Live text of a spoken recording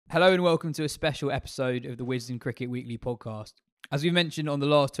Hello and welcome to a special episode of the Wisden Cricket Weekly podcast. As we mentioned on the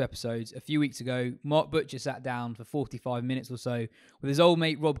last two episodes, a few weeks ago, Mark Butcher sat down for 45 minutes or so with his old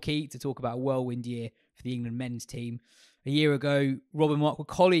mate Rob Key to talk about a whirlwind year for the England men's team. A year ago, Rob and Mark were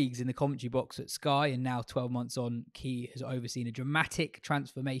colleagues in the commentary box at Sky, and now 12 months on, Key has overseen a dramatic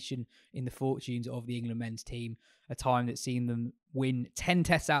transformation in the fortunes of the England men's team, a time that's seen them win 10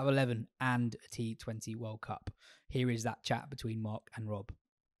 tests out of 11 and a T20 World Cup. Here is that chat between Mark and Rob.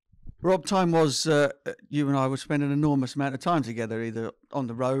 Rob, time was you and I would spend an enormous amount of time together, either on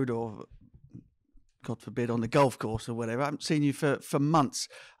the road or, God forbid, on the golf course or whatever. I haven't seen you for months.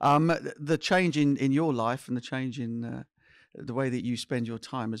 The change in your life and the change in the way that you spend your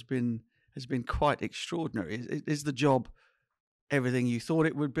time has been quite extraordinary. Is the job everything you thought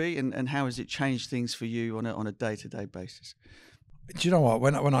it would be, and how has it changed things for you on a day-to-day basis? Do you know what?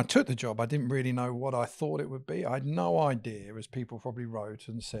 When I took the job, I didn't really know what I thought it would be. I had no idea, as people probably wrote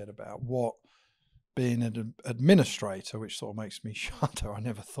and said, about what being an administrator, which sort of makes me shudder. I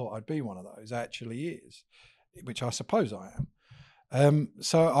never thought I'd be one of those, actually is, which I suppose I am.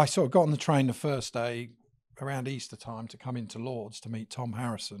 So I sort of got on the train the first day around Easter time to come into Lords to meet Tom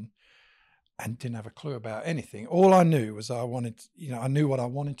Harrison, and didn't have a clue about anything. All I knew was I knew what I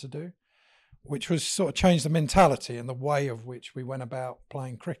wanted to do, which was sort of change the mentality and the way of which we went about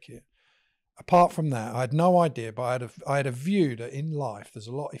playing cricket. Apart from that, I had no idea, but I had a view that in life, there's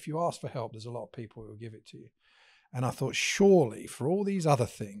a lot, if you ask for help, there's a lot of people who will give it to you. And I thought, surely for all these other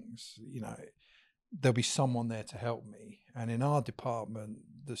things, there'll be someone there to help me. And in our department,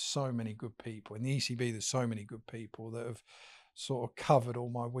 there's so many good people. In the ECB, there's so many good people that have sort of covered all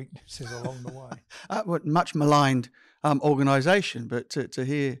my weaknesses along the way. Much maligned organisation, but to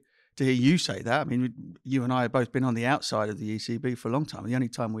hear you say that, I mean, you and I have both been on the outside of the ECB for a long time. The only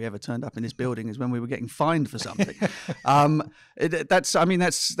time we ever turned up in this building is when we were getting fined for something. That's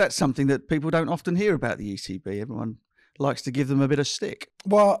something that people don't often hear about the ECB. Everyone likes to give them a bit of stick.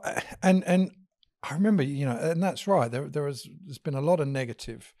 Well, and I remember, and that's right. There's been a lot of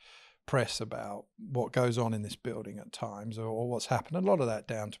negative press about what goes on in this building at times, or what's happened. A lot of that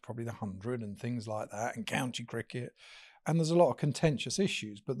down to probably the 100 and things like that, and county cricket. And there's a lot of contentious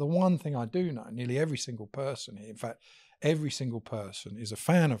issues. But the one thing I do know, nearly every single person here, in fact, every single person is a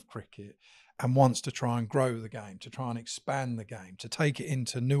fan of cricket and wants to try and grow the game, to try and expand the game, to take it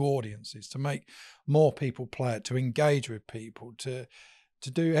into new audiences, to make more people play it, to engage with people, to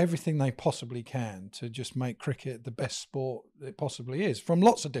do everything they possibly can to just make cricket the best sport it possibly is, from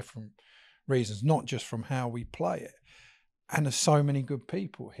lots of different reasons, not just from how we play it. And there's so many good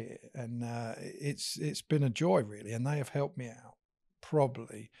people here, and it's been a joy, really, and they have helped me out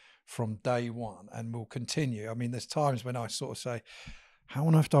probably from day one and will continue. I mean, there's times when I sort of say, how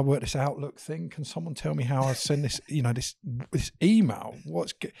on earth do I work this Outlook thing? Can someone tell me how I send this, this email?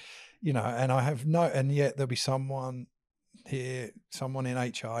 And I have and yet there'll be someone here, someone in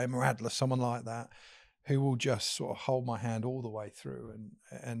HR, Emma Adler, someone like that, who will just sort of hold my hand all the way through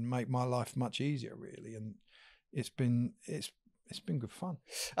and make my life much easier, really. And it's been good fun.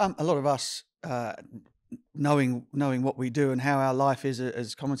 A lot of us, knowing what we do and how our life is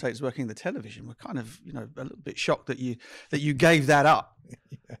as commentators working the television, we're kind of a little bit shocked that you gave that up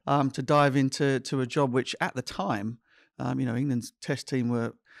to dive into a job which at the time, England's Test team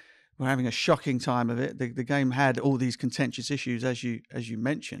were having a shocking time of it. The game had all these contentious issues, as you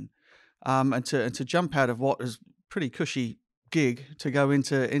mentioned, and to jump out of what is pretty cushy gig to go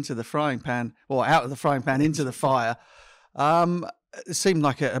into the frying pan, or out of the frying pan into the fire, it seemed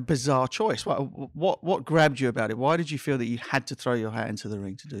like a bizarre choice. What grabbed you about it? Why did you feel that you had to throw your hat into the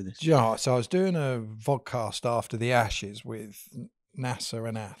ring to do this? Yeah, so I was doing a vodcast after the Ashes with NASA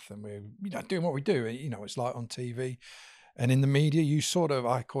and Ath, and we're doing what we do. It's like on TV and in the media, you sort of,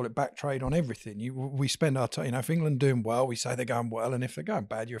 I call it back trade on everything. We spend our time, if England doing well, we say they're going well, and if they're going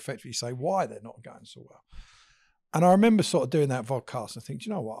bad, you effectively say why they're not going so well. And I remember sort of doing that vodcast and thinking,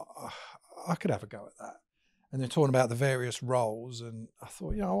 you know what, I could have a go at that. And they're talking about the various roles, and I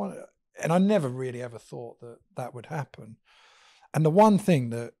thought, I want to, and I never really ever thought that would happen. And the one thing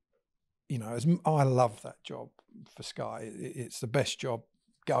that, I love that job for Sky. It's the best job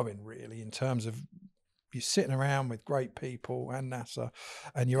going, really, in terms of you're sitting around with great people and NASA,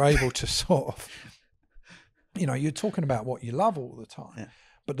 and you're able to sort of, you're talking about what you love all the time. Yeah.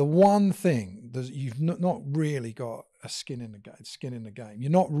 But the one thing that you've not really got a skin in the game.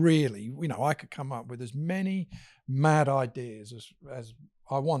 You're not really, I could come up with as many mad ideas as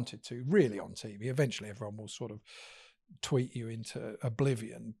I wanted to, really, on TV. Eventually, everyone will sort of tweet you into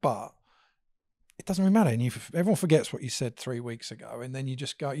oblivion, but it doesn't really matter. And everyone forgets what you said 3 weeks ago, and then you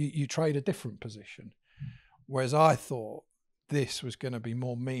just go, you trade a different position. Whereas I thought, this was going to be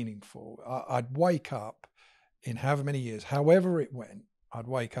more meaningful. I'd wake up in however many years, however it went, I'd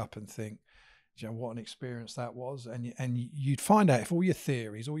wake up and think, you know, what an experience that was. And you'd find out if all your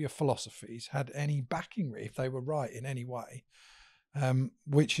theories, all your philosophies had any backing, if they were right in any way,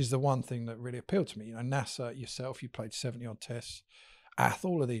 which is the one thing that really appealed to me. You know, NASA, yourself, you played 70 odd tests. Ath,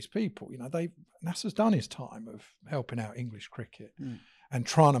 all of these people, you know, NASA's done his time of helping out English cricket and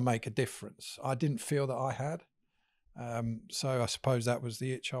trying to make a difference. I didn't feel that I had. So I suppose that was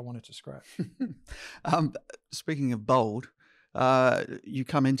the itch I wanted to scratch. Speaking of bold, you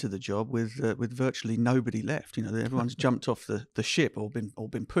come into the job with virtually nobody left. You know, everyone's jumped off the ship or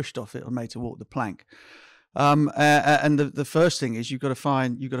been pushed off it or made to walk the plank. And the first thing is you've got to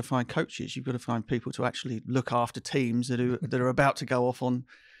find coaches. You've got to find people to actually look after teams that are about to go off on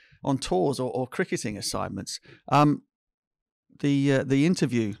tours or cricketing assignments. The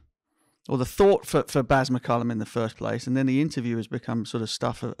interview or the thought for Baz McCullum in the first place, and then the interview has become sort of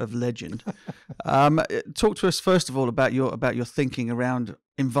stuff of legend. Talk to us first of all about your thinking around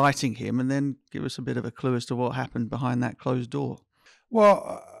inviting him, and then give us a bit of a clue as to what happened behind that closed door.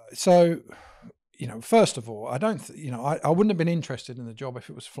 Well, so, you know, first of all, I wouldn't have been interested in the job if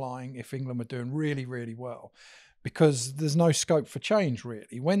it was flying, if England were doing really, really well, because there's no scope for change,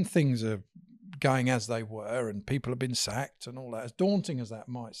 really. When things are going as they were and people have been sacked and all that, as daunting as that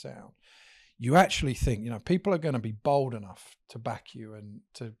might sound, you actually think, you know, people are going to be bold enough to back you and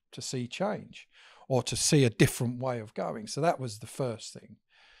to see change or to see a different way of going. So that was the first thing.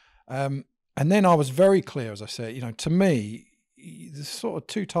 And then I was very clear, as I said, you know, to me, there's sort of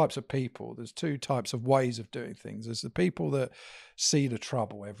two types of people. There's two types of ways of doing things. There's the people that see the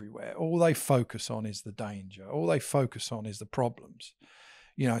trouble everywhere. All they focus on is the danger. All they focus on is the problems.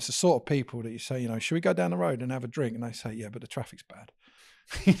 You know, it's the sort of people that you say, you know, should we go down the road and have a drink? And they say, yeah, but the traffic's bad.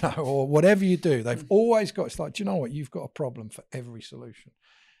 You know, or whatever you do, they've always got, it's like, do you know what? You've got a problem for every solution.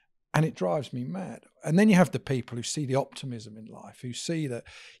 And it drives me mad. And then you have the people who see the optimism in life, who see that,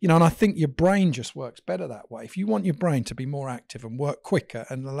 you know, and I think your brain just works better that way. If you want your brain to be more active and work quicker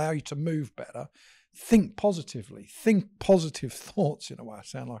and allow you to move better, think positively, think positive thoughts in a way. I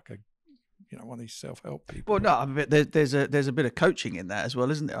sound like one of these self-help people. Well, no, I mean, there's a bit of coaching in that as well,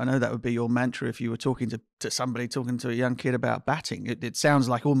 isn't there? I know that would be your mantra if you were talking to somebody, talking to a young kid about batting. It sounds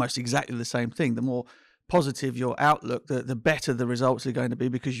like almost exactly the same thing. The more positive your outlook, the better the results are going to be,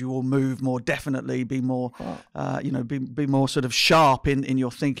 because you will move more definitely, be more, be more sort of sharp in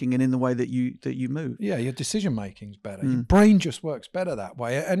your thinking and in the way that you move. Yeah, your decision making's better. Your brain just works better that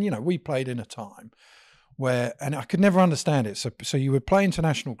way. And, you know, we played in a time where, and I could never understand it. So you would play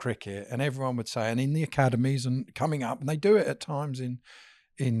international cricket and everyone would say, and in the academies and coming up, and they do it at times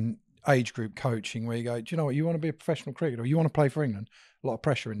in age group coaching where you go, do you know what, you want to be a professional cricketer or you want to play for England? A lot of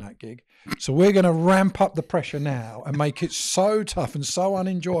pressure in that gig. So we're going to ramp up the pressure now and make it so tough and so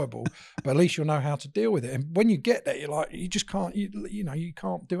unenjoyable, but at least you'll know how to deal with it. And when you get there, you're like, you just can't, you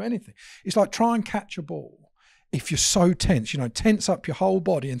can't do anything. It's like try and catch a ball. If you're so tense, tense up your whole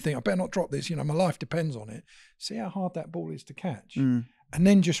body and think, I better not drop this, my life depends on it. See how hard that ball is to catch. And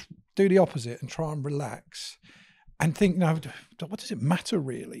then just do the opposite and try and relax and think, no, what does it matter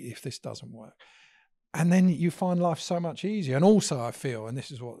really if this doesn't work? And then you find life so much easier. And also I feel, and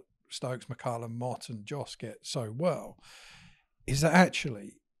this is what Stokes, McCullum, Mott and Joss get so well, is that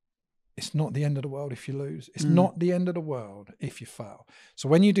actually it's not the end of the world if you lose. It's not the end of the world if you fail. So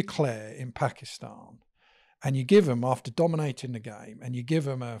when you declare in Pakistan, and you give them, after dominating the game, and you give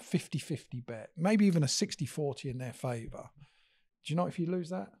them a 50-50 bet, maybe even a 60-40 in their favour, do you know if you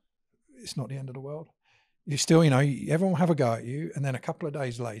lose that, it's not the end of the world? You still, everyone will have a go at you, and then a couple of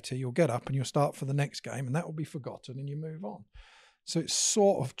days later, you'll get up and you'll start for the next game, and that will be forgotten, and you move on. So it's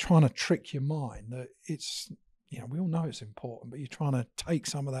sort of trying to trick your mind that it's, we all know it's important, but you're trying to take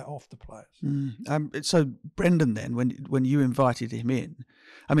some of that off the players. So Brendon, then, when you invited him in,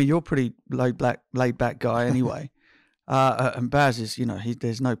 I mean, you're a pretty laid back guy anyway. And Baz is,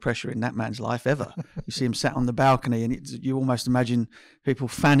 there's no pressure in that man's life ever. You see him sat on the balcony, and you almost imagine people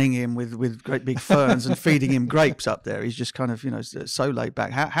fanning him with great big ferns and feeding him grapes up there. He's just kind of, so laid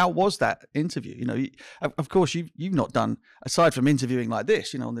back. How was that interview? Of course, you've not done, aside from interviewing like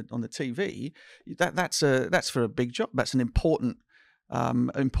this, on the TV. That's for a big job. That's an important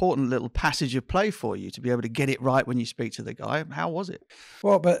little passage of play for you to be able to get it right when you speak to the guy. How was it?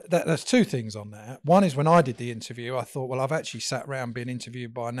 Well, but there's two things on that. One is when I did the interview, I thought, well, I've actually sat around being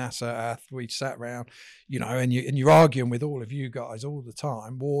interviewed by NASA. We sat around, and you're arguing with all of you guys all the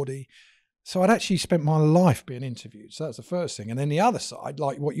time, Wardy. So I'd actually spent my life being interviewed. So that's the first thing. And then the other side,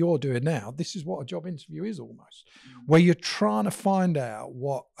 like what you're doing now, this is what a job interview is almost, where you're trying to find out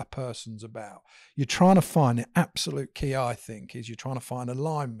what a person's about. You're trying to find the absolute key, I think, is you're trying to find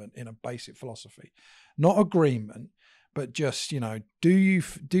alignment in a basic philosophy, not agreement, but just, do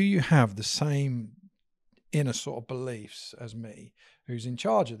you have the same inner sort of beliefs as me, who's in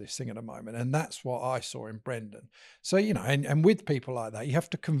charge of this thing at the moment? And that's what I saw in Brendon. So, and with people like that, you have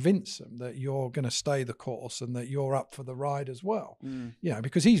to convince them that you're going to stay the course and that you're up for the ride as well,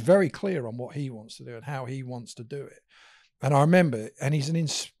 because he's very clear on what he wants to do and how he wants to do it. And I remember, and he's an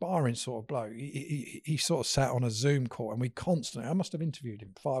inspiring sort of bloke. He sort of sat on a Zoom call, and I must have interviewed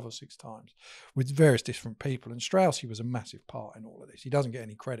him 5 or 6 times with various different people. And Straussy was a massive part in all of this. He doesn't get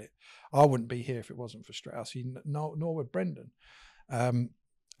any credit. I wouldn't be here if it wasn't for Straussy, nor would Brendon. And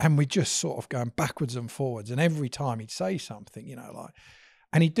we just sort of going backwards and forwards. And every time he'd say something,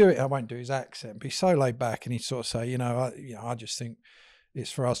 and he'd do it, I won't do his accent, but he's so laid back, and he'd sort of say, I just think it's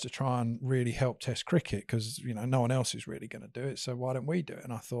for us to try and really help Test cricket because, no one else is really going to do it. So why don't we do it?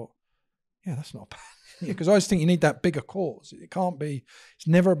 And I thought, yeah, that's not bad. Because I always think you need that bigger cause. It's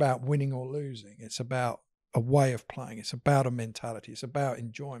never about winning or losing. It's about a way of playing. It's about a mentality. It's about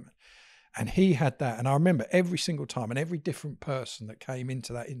enjoyment. And he had that. And I remember every single time and every different person that came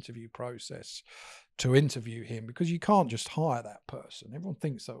into that interview process to interview him, because you can't just hire that person. Everyone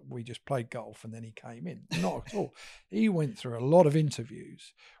thinks that we just played golf and then he came in. Not at all. He went through a lot of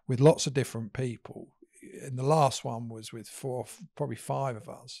interviews with lots of different people. And the last one was with 4, probably 5 of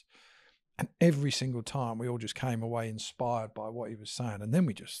us. And every single time we all just came away inspired by what he was saying. And then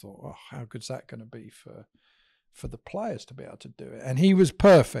we just thought, oh, how good's that going to be for the players to be able to do it? And he was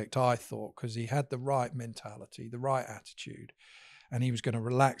perfect, I thought, because he had the right mentality, the right attitude. And he was going to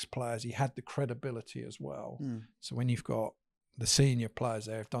relax players. He had the credibility as well. So when you've got the senior players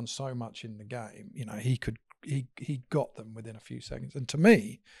there who've done so much in the game, he got them within a few seconds. And to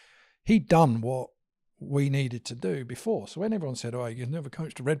me, he'd done what we needed to do before. So when everyone said, oh, he's never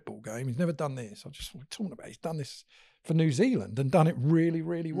coached a red ball game, he's never done this, I just want to talk about, he's done this for New Zealand and done it really,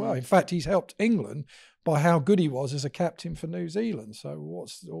 really well. In fact, he's helped England by how good he was as a captain for New Zealand. So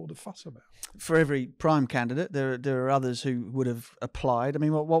what's all the fuss about? For every prime candidate, there are others who would have applied. I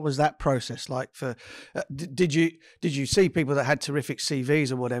mean, what was that process like? For did you see people that had terrific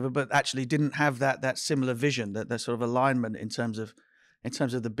CVs or whatever, but actually didn't have that similar vision, that sort of alignment in terms of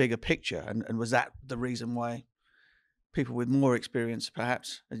the bigger picture? And was that the reason why people with more experience,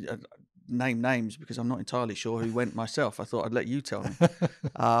 perhaps, name names because I'm not entirely sure who went myself. I thought I'd let you tell me.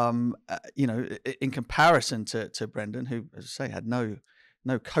 In comparison to Brendon, who, as I say, had no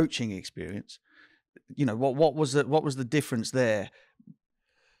coaching experience. What was the difference there?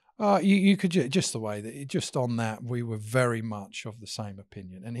 You could just the way that just on that we were very much of the same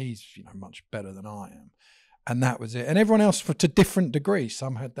opinion, and he's much better than I am. And that was it. And everyone else, to different degrees.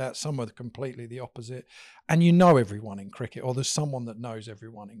 Some had that, some were completely the opposite. And everyone in cricket, or there's someone that knows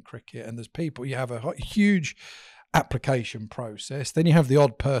everyone in cricket. And there's people, you have a huge application process. Then you have the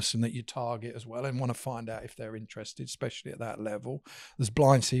odd person that you target as well and want to find out if they're interested, especially at that level. There's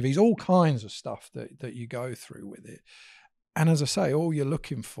blind CVs, all kinds of stuff that you go through with it. And as I say, all you're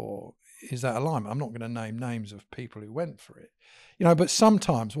looking for is that alignment. I'm not going to name names of people who went for it. But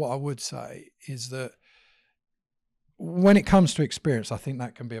sometimes what I would say is that when it comes to experience, I think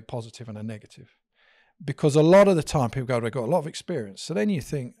that can be a positive and a negative, because a lot of the time people go, they've got a lot of experience. So then you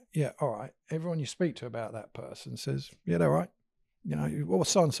think, yeah, all right, everyone you speak to about that person says, yeah, they're right. What was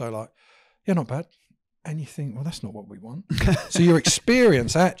so-and-so like? Yeah, not bad. And you think, well, that's not what we want. So your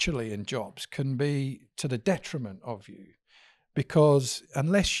experience actually in jobs can be to the detriment of you, because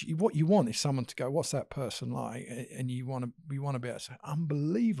what you want is someone to go, what's that person like? And you want to be able to say,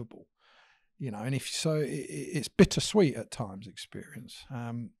 unbelievable. And if so, it's bittersweet at times, experience.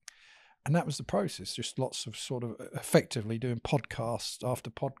 And that was the process, just lots of sort of effectively doing podcast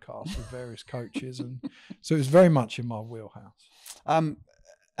after podcast with various coaches. And so it was very much in my wheelhouse. And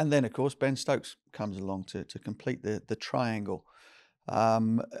then, of course, Ben Stokes comes along to complete the triangle.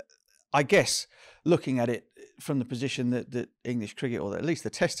 I guess looking at it from the position that English cricket, or at least the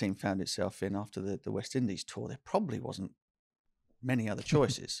Test team, found itself in after the West Indies tour, there probably wasn't many other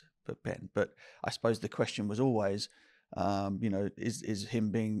choices but Ben. But I suppose the question was always, is him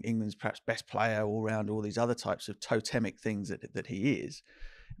being England's perhaps best player all round, all these other types of totemic things that he is,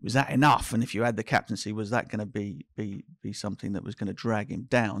 was that enough? And if you had the captaincy, was that going to be something that was going to drag him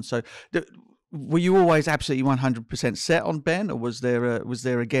down? So were you always absolutely 100% set on Ben, or was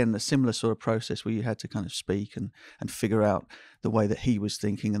there again a similar sort of process where you had to kind of speak and figure out the way that he was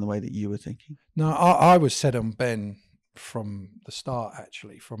thinking and the way that you were thinking? No, I was set on Ben from the start,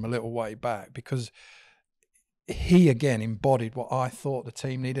 actually, from a little way back, because he again embodied what I thought the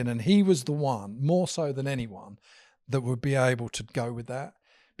team needed, and he was the one, more so than anyone, that would be able to go with that.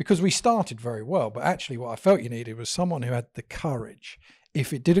 Because we started very well, but actually what I felt you needed was someone who had the courage,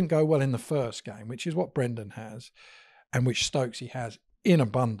 if it didn't go well in the first game, which is what Brendon has, and which Stokes he has in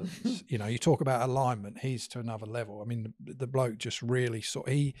abundance. You know, you talk about alignment, he's to another level. I mean, the bloke just really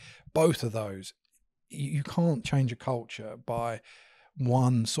both of those, you can't change a culture by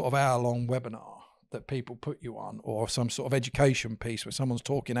one sort of hour-long webinar that people put you on, or some sort of education piece where someone's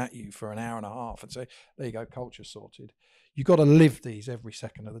talking at you for an hour and a half and say, there you go, culture sorted. You got to live these every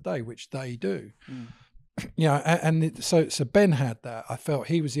second of the day, which they do. You know, so Ben had that. I felt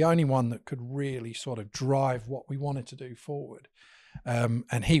he was the only one that could really sort of drive what we wanted to do forward.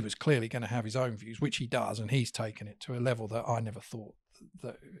 And he was clearly going to have his own views, which he does, and he's taken it to a level that I never thought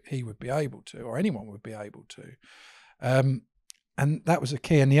that he would be able to, or anyone would be able to. And that was a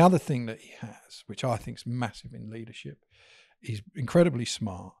key. And the other thing that he has, which I think is massive in leadership, he's incredibly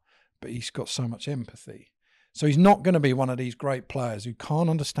smart, but he's got so much empathy. So he's not going to be one of these great players who can't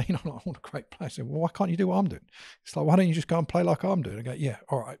understand all the great players. Say, well, why can't you do what I'm doing? It's like, why don't you just go and play like I'm doing? I go, yeah,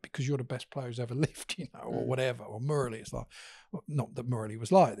 all right, because you're the best player who's ever lived, you know, or whatever. Or Murali, it's like, well, not that Murali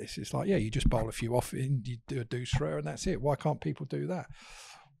was like this. It's like, yeah, you just bowl a few off and you do a deuce thrower and that's it. Why can't people do that?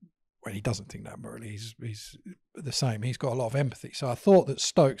 Well, he doesn't think that, Murali. He's the same. He's got a lot of empathy. So I thought that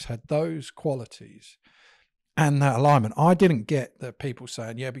Stokes had those qualities and that alignment. I didn't get the people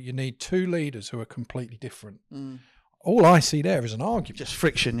saying, yeah, but you need two leaders who are completely different. All I see there is an argument. Just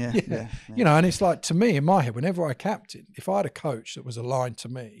friction, yeah. You know, and it's like, to me, in my head, whenever I captained, if I had a coach that was aligned to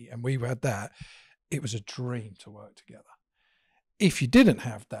me and we had that, it was a dream to work together. If you didn't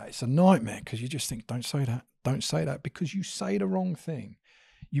have that, it's a nightmare, because you just think, don't say that, because you say the wrong thing.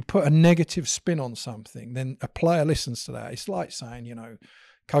 You put a negative spin on something, then a player listens to that. It's like saying, you know,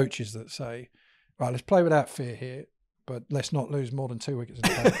 coaches that say, right, let's play without fear here, but let's not lose more than 2 wickets in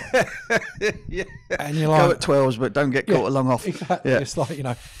a Yeah. And you're like, go at 12s, but don't get caught along off. Exactly. Yeah. It's like, you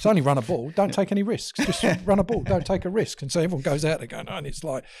know, it's only run a ball. Don't take any risks. Just run a ball. Don't take a risk. And so everyone goes out there going, oh, and it's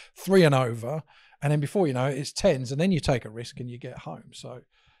like 3 and over. And then before you know it, it's 10s, and then you take a risk and you get home. So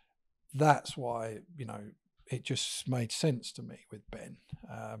that's why, you know, it just made sense to me with Ben,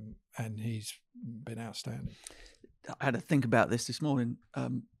 and he's been outstanding. I had to think about this morning.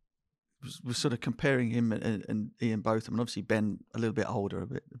 Was sort of comparing him and Ian Botham, and obviously Ben a little bit older,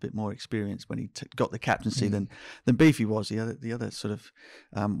 a bit more experienced when he got the captaincy than Beefy was, the other sort of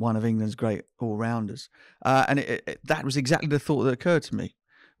one of England's great all rounders, and that was exactly the thought that occurred to me,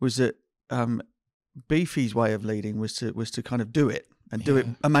 was that Beefy's way of leading was to kind of do it. And do it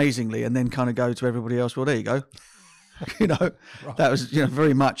amazingly, and then kind of go to everybody else. Well, there you go. You know, right. That was, you know,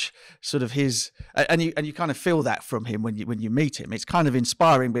 very much sort of his, and you kind of feel that from him when you meet him. It's kind of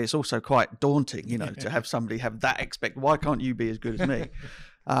inspiring, but it's also quite daunting, you know, to have somebody have that why can't you be as good as me?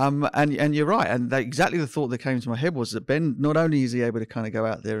 And you're right. And exactly the thought that came to my head was that Ben, not only is he able to kind of go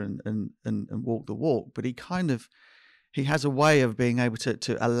out there and walk the walk, but he has a way of being able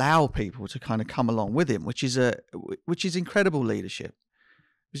to allow people to kind of come along with him, which is incredible leadership.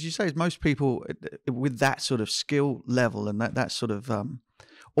 As you say, most people with that sort of skill level and that sort of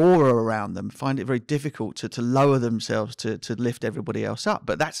aura around them find it very difficult to lower themselves to lift everybody else up.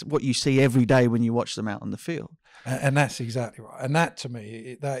 But that's what you see every day when you watch them out on the field. And that's exactly right. And that, to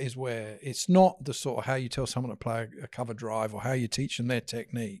me, that is where it's not the sort of how you tell someone to play a cover drive or how you teach them their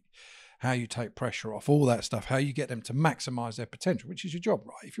technique, how you take pressure off, all that stuff, how you get them to maximise their potential, which is your job,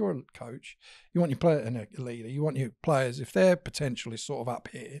 right? If you're a coach, you want your player and a leader, you want your players, if their potential is sort of up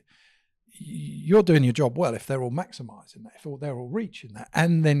here, you're doing your job well if they're all maximising that, if they're all reaching that,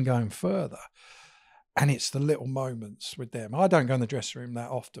 and then going further. And it's the little moments with them. I don't go in the dressing room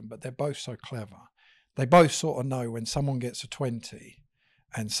that often, but they're both so clever. They both sort of know when someone gets a 20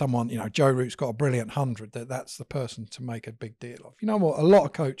 and someone, you know, Joe Root's got a brilliant 100, that's the person to make a big deal of. You know what? A lot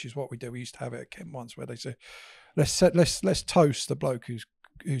of coaches, what we do, we used to have it at Kent once, where they say, let's toast the bloke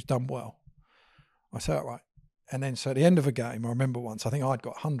who's done well. I say, all right. And then so at the end of a game, I remember once, I think I'd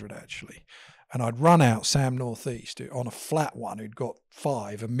got 100 actually, and I'd run out Sam Northeast on a flat one who'd got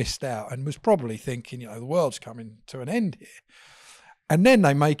 5 and missed out and was probably thinking, you know, the world's coming to an end here. And then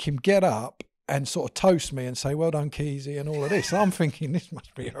they make him get up and sort of toast me and say, well done, Keezy, and all of this. I'm thinking, this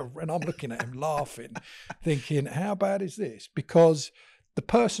must be and I'm looking at him laughing, thinking, how bad is this? Because the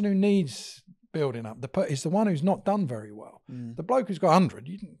person who needs building up is the one who's not done very well. The bloke who's got 100,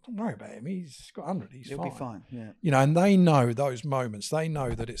 you don't worry about him. He's got 100. He'll be fine. Yeah. You know, and they know those moments. They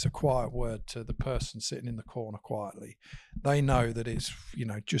know that it's a quiet word to the person sitting in the corner quietly. They know that it's, you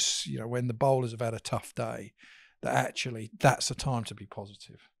know, just, you know, when the bowlers have had a tough day, that actually that's the time to be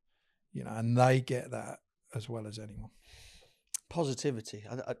positive, you know, and they get that as well as anyone. Positivity,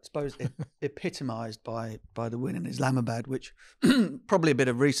 I suppose, epitomised by the win in Islamabad, which probably a bit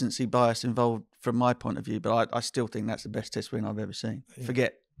of recency bias involved from my point of view, but I still think that's the best Test win I've ever seen. Yeah.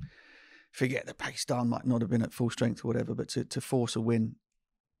 Forget that Pakistan might not have been at full strength or whatever, but to force a win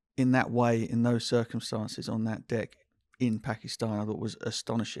in that way, in those circumstances, on that deck in Pakistan, I thought was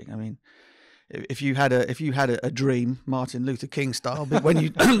astonishing. I mean, if you had a dream, Martin Luther King style, but when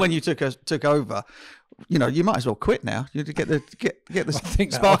you when you took over, you know, you might as well quit now. You get the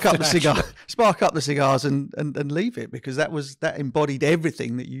spark up the cigars and leave it, because that embodied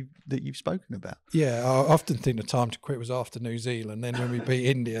everything that you've spoken about. Yeah, I often think the time to quit was after New Zealand. Then when we beat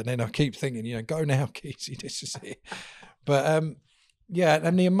India, and then I keep thinking, you know, go now, Kesey, this is it. But yeah,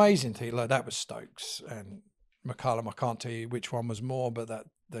 and the amazing thing, like, that was Stokes and McCullum. I can't tell you which one was more, but that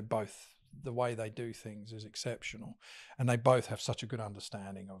they both, the way they do things is exceptional, and they both have such a good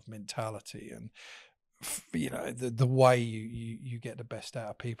understanding of mentality and, you know, the way you get the best out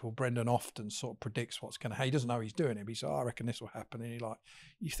of people. Brendon often sort of predicts what's going to happen. He doesn't know he's doing it, but he says, I reckon this will happen. And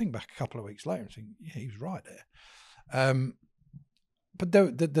you think back a couple of weeks later and think, yeah, he was right there. But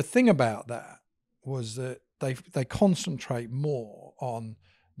the thing about that was that they concentrate more on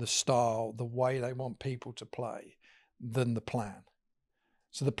the style, the way they want people to play, than the plan.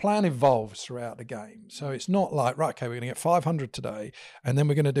 So the plan evolves throughout the game. So it's not like, right, okay, we're going to get 500 today, and then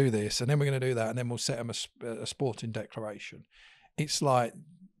we're going to do this, and then we're going to do that, and then we'll set them a sporting declaration. It's like,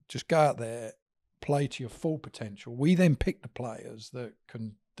 just go out there, play to your full potential. We then pick the players that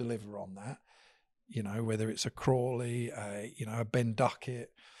can deliver on that, you know, whether it's a Crawley, a Ben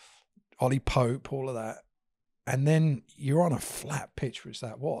Duckett, Ollie Pope, all of that. And then you're on a flat pitch, which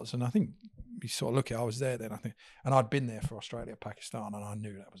that was. And I think you sort of look at, I was there then, I think, and I'd been there for Australia, Pakistan, and I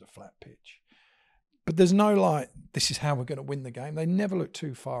knew that was a flat pitch. But there's no like, this is how we're going to win the game. They never look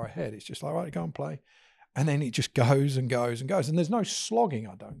too far ahead. It's just like, right, go and play. And then it just goes and goes and goes. And there's no slogging,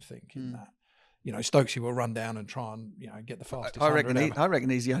 I don't think, in that. You know, Stokesy will run down and try and, you know, get the fastest. I reckon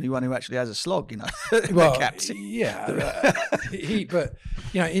he's the only one who actually has a slog, you know. Well, yeah. But,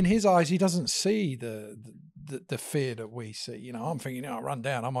 you know, in his eyes, he doesn't see the fear that we see. You know, I'm thinking, I'll run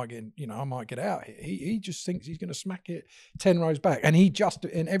down, I might get out here. He just thinks he's going to smack it 10 rows back. And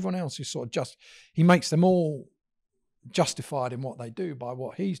and everyone else is sort of he makes them all justified in what they do by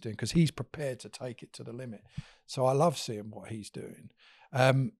what he's doing, because he's prepared to take it to the limit. So I love seeing what he's doing.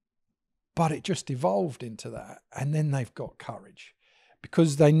 But it just evolved into that. And then they've got courage,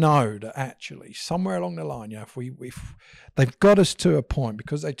 because they know that actually somewhere along the line, if they've got us to a point,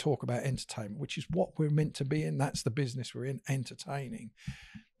 because they talk about entertainment, which is what we're meant to be in, that's the business we're in, entertaining,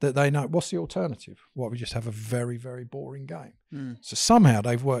 that they know, what's the alternative? Well, we just have a very, very boring game. So somehow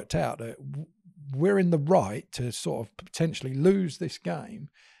they've worked out that we're in the right to sort of potentially lose this game,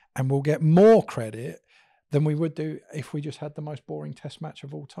 and we'll get more credit than we would do if we just had the most boring test match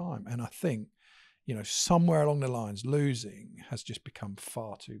of all time. And I think, you know, somewhere along the lines, losing has just become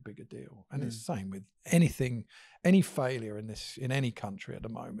far too big a deal. And it's the same with anything, any failure in any country at the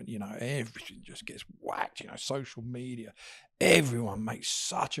moment. You know, everything just gets whacked. You know, social media, everyone makes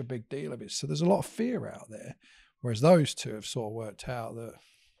such a big deal of it. So there's a lot of fear out there. Whereas those two have sort of worked out that,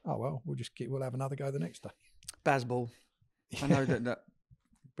 oh well, we'll have another go the next day. Bazball. I know that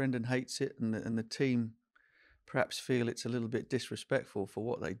Brendon hates it, and the team perhaps feel it's a little bit disrespectful for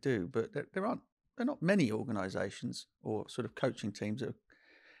what they do, but there are not many organisations or sort of coaching teams that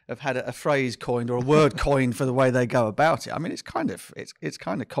have had a phrase coined or a word coined for the way they go about it. I mean, it's kind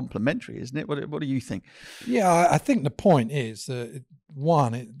of complimentary, isn't it? What do you think? Yeah, I think the point is that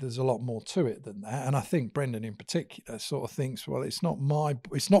there's a lot more to it than that, and I think Brendon in particular sort of thinks, well, it's not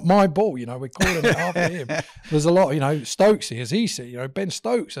my ball. You know, we're calling it after him. There's a lot, you know, Stokesy, as he said, you know, Ben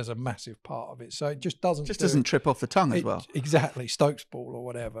Stokes has a massive part of it, so it just doesn't trip off the tongue as well. Exactly, Stokes ball or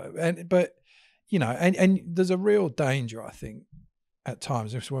whatever, but you know, and there's a real danger, I think, at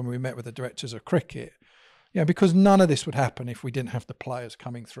times. This is when we met with the directors of cricket, because none of this would happen if we didn't have the players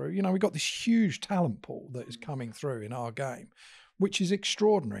coming through. You know, we've got this huge talent pool that is coming through in our game, which is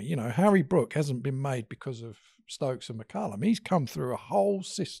extraordinary. You know, Harry Brook hasn't been made because of Stokes and McCullum. He's come through a whole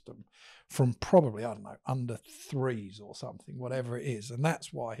system from probably, I don't know, under threes or something, whatever it is. And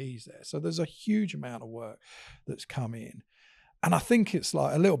that's why he's there. So there's a huge amount of work that's come in. And I think it's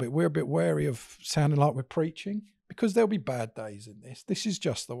like we're a bit wary of sounding like we're preaching, because there'll be bad days in this. This is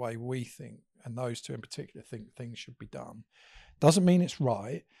just the way we think, and those two in particular think things should be done. Doesn't mean it's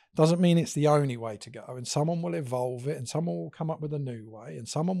right. Doesn't mean it's the only way to go. And someone will evolve it, and someone will come up with a new way, and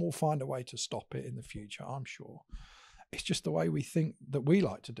someone will find a way to stop it in the future, I'm sure. It's just the way we think that we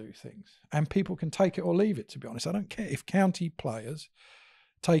like to do things. And people can take it or leave it, to be honest. I don't care if county players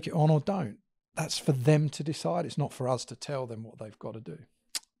take it on or don't. That's for them to decide. It's not for us to tell them what they've got to do.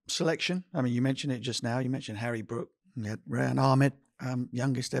 Selection. I mean, you mentioned it just now. You mentioned Harry Brook. You had Rayan Ahmed,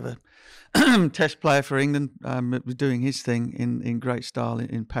 youngest ever Test player for England, doing his thing in great style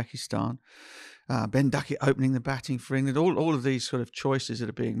in Pakistan. Ben Duckett opening the batting for England. All of these sort of choices that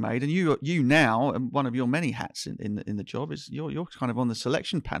are being made, and you now, one of your many hats in the job is you're kind of on the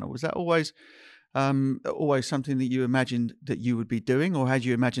selection panel. Was that always something that you imagined that you would be doing, or had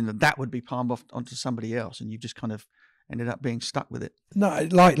you imagined that would be palmed off onto somebody else, and you just kind of ended up being stuck with it? No,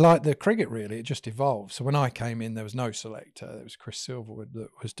 like the cricket, really, it just evolved. So when I came in, there was no selector. There was Chris Silverwood that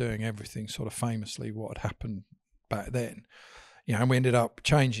was doing everything sort of famously what had happened back then. You know, and we ended up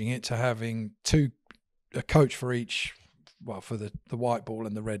changing it to having a coach for each, well, for the white ball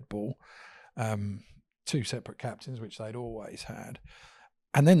and the red ball, two separate captains, which they'd always had.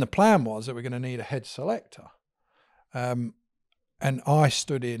 And then the plan was that we're going to need a head selector. And I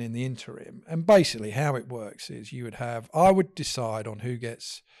stood in the interim. And basically how it works is I would decide on who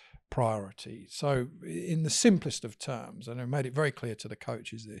gets priority. So in the simplest of terms, and I made it very clear to the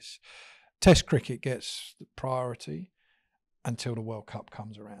coaches this, Test cricket gets the priority until the World Cup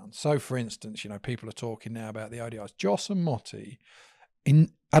comes around. So for instance, people are talking now about the ODIs. Joss and Motti,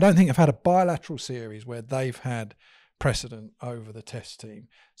 I don't think have had a bilateral series where they've had precedent over the Test team.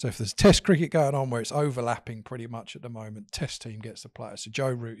 So if there's Test cricket going on where it's overlapping pretty much at the moment, Test team gets the player. So Joe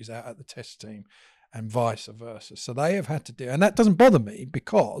Root is out at the Test team and vice versa. So they have had to do, and that doesn't bother me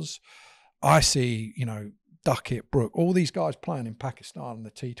because I see, Duckett, Brook, all these guys playing in Pakistan in the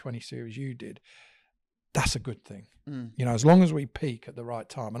T20 series you did. That's a good thing. As long as we peak at the right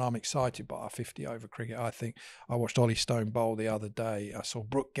time, and I'm excited by our 50 over cricket. I think I watched Ollie Stone bowl the other day. I saw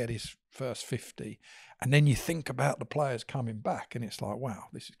Brook get his first 50, and then you think about the players coming back, and it's like, wow,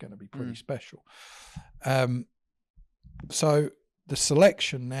 this is going to be pretty special. So the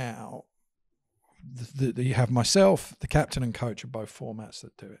selection now, you have myself, the captain and coach of both formats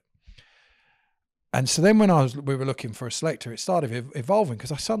that do it. And so then when we were looking for a selector, it started evolving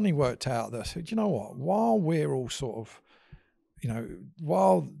because I suddenly worked out that I said, you know what, while we're all sort of,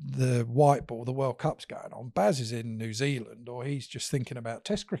 while the white ball, the World Cup's going on, Baz is in New Zealand or he's just thinking about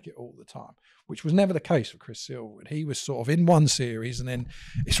Test cricket all the time, which was never the case for Chris Silverwood. He was sort of in one series and then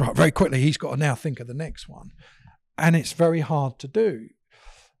it's right, very quickly he's got to now think of the next one. And it's very hard to do.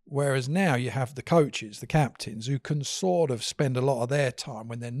 Whereas now you have the coaches, the captains, who can sort of spend a lot of their time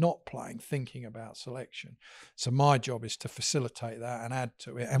when they're not playing thinking about selection. So my job is to facilitate that and add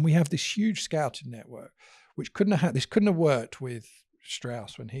to it. And we have this huge scouting network, which couldn't have worked with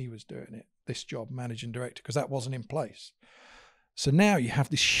Strauss when he was doing it, this job, managing director, because that wasn't in place. So now you have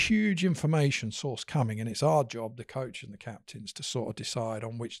this huge information source coming, and it's our job, the coach and the captains, to sort of decide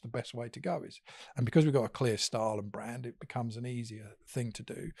on which the best way to go is. And because we've got a clear style and brand, it becomes an easier thing to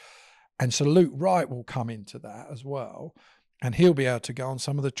do. And so Luke Wright will come into that as well, and he'll be able to go on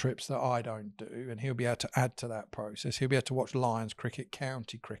some of the trips that I don't do, and he'll be able to add to that process. He'll be able to watch Lions cricket,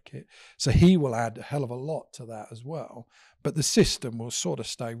 county cricket. So he will add a hell of a lot to that as well. But the system will sort of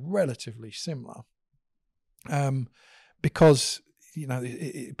stay relatively similar. Because,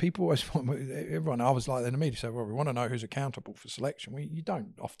 people always want, everyone, I was like in the media, said, well, we want to know who's accountable for selection. You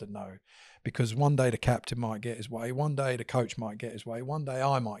don't often know, because one day the captain might get his way, one day the coach might get his way, one day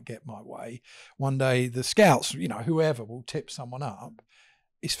I might get my way, one day the scouts, whoever will tip someone up.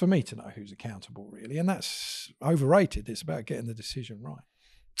 It's for me to know who's accountable, really, and that's overrated. It's about getting the decision right.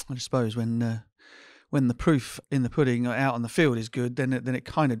 I suppose when the proof in the pudding out on the field is good, then it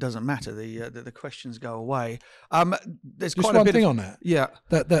kind of doesn't matter. The questions go away. There's just quite one a bit thing of, on that. Yeah,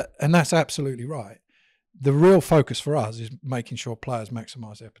 and that's absolutely right. The real focus for us is making sure players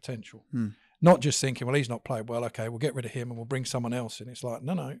maximise their potential, not just thinking, well, he's not played well. Okay, we'll get rid of him and we'll bring someone else in. It's like,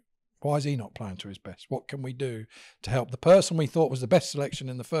 no. Why is he not playing to his best? What can we do to help the person we thought was the best selection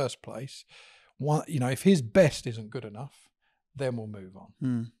in the first place? If his best isn't good enough, then we'll move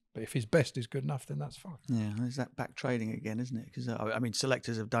on. But if his best is good enough, then that's fine. Yeah, there's that back trading again, isn't it? Because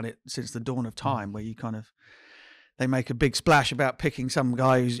selectors have done it since the dawn of time, where they make a big splash about picking some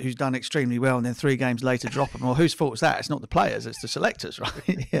guy who's done extremely well, and then 3 games later drop him. Well, whose fault is that? It's not the players, it's the selectors,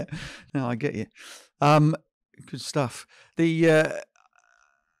 right? Yeah, no, I get you. Good stuff.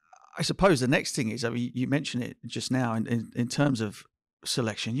 I suppose the next thing is, you mentioned it just now in terms of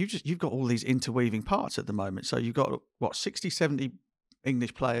selection. You've got all these interweaving parts at the moment. So you've got 60, 70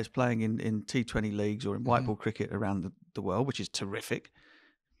 English players playing in T20 leagues or in white ball cricket around the world, which is terrific.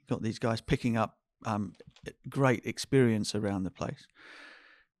 You've got these guys picking up great experience around the place.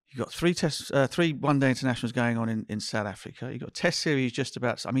 You've got three one-day internationals going on in South Africa. You've got a test series just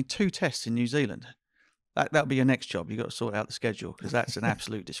about, 2 tests in New Zealand. That'll be your next job. You've got to sort out the schedule because that's an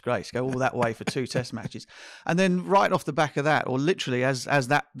absolute disgrace. Go all that way for 2 test matches. And then right off the back of that, or literally as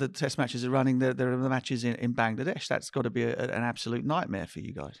the test matches are running, there are the matches in Bangladesh. That's got to be an absolute nightmare for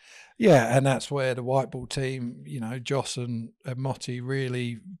you guys. Yeah, and that's where the white ball team, Joss and Motti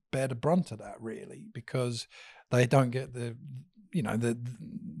really bear the brunt of that, really, because they don't get their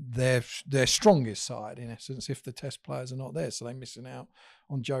strongest side, in essence, if the test players are not there. So they're missing out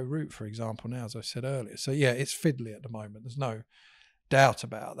on Joe Root, for example, now, as I said earlier. So, yeah, it's fiddly at the moment. There's no doubt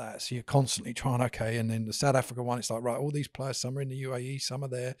about that. So you're constantly trying, and then the South Africa one, it's like, right, all these players, some are in the UAE, some are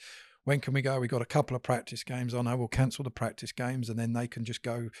there. When can we go? We've got a couple of practice games. I know we'll cancel the practice games and then they can just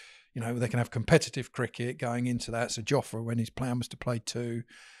go, they can have competitive cricket going into that. So Jofra, when his plan was to play 2,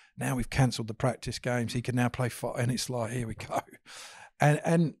 now we've cancelled the practice games. He can now play 5, and it's like, here we go.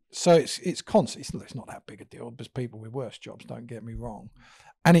 And so it's constant. It's not that big a deal. There's people with worse jobs, don't get me wrong.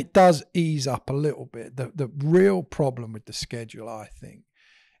 And it does ease up a little bit. The real problem with the schedule, I think,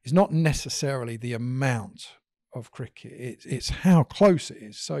 is not necessarily the amount of cricket. It's how close it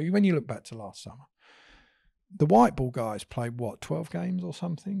is. So when you look back to last summer, the white ball guys played 12 games or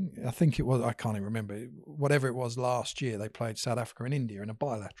something? I think it was, I can't even remember. Whatever it was last year, they played South Africa and India in a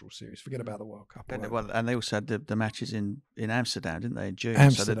bilateral series. Forget about the World Cup. And they also had the matches in Amsterdam, didn't they, in June?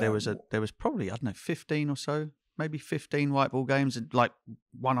 Amsterdam. So that there was probably, 15 or so, maybe 15 white ball games, like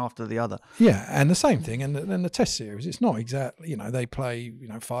one after the other. Yeah, and the same thing. And then the test series, it's not exactly, they play,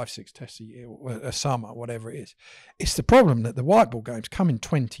 5-6 tests a year, a summer, whatever it is. It's the problem that the white ball games come in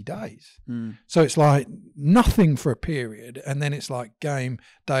 20 days. So it's like nothing for a period. And then it's like game,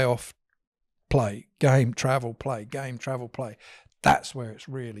 day off, play, game, travel, play, game, travel, play. That's where it's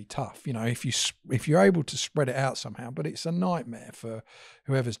really tough, if you're able to spread it out somehow. But it's a nightmare for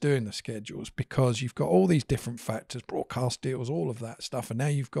whoever's doing the schedules because you've got all these different factors, broadcast deals, all of that stuff, and now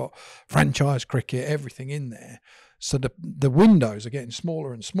you've got franchise cricket, everything in there. So the windows are getting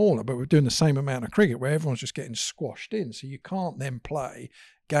smaller and smaller, but we're doing the same amount of cricket where everyone's just getting squashed in. So you can't then play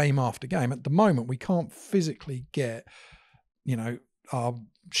game after game. At the moment, we can't physically get, our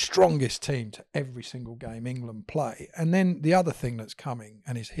strongest team to every single game England play. And then the other thing that's coming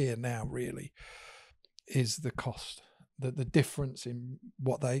and is here now really is the cost, the difference in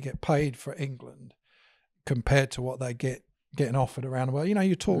what they get paid for England compared to what they getting offered around the world.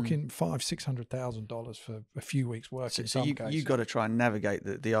 You're talking $500,000-$600,000 for a few weeks' work. So you've got to try and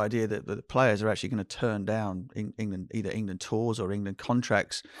navigate the idea that the players are actually going to turn down either England tours or England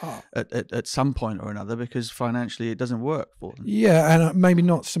contracts at some point or another because financially it doesn't work for them. Yeah, and maybe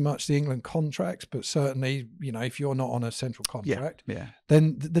not so much the England contracts, but certainly, if you're not on a central contract,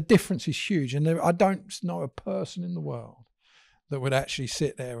 then the difference is huge. And I don't know a person in the world that would actually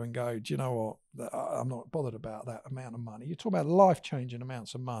sit there and go, do you know what, I'm not bothered about that amount of money. You're talking about life-changing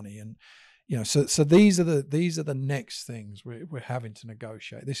amounts of money. And, so these are the next things we're having to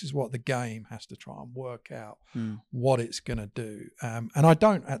negotiate. This is what the game has to try and work out what it's going to do. And I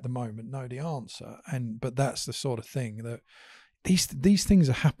don't at the moment know the answer. But that's the sort of thing that these things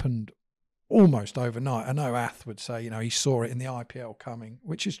have happened almost overnight. I know Ath would say, he saw it in the IPL coming,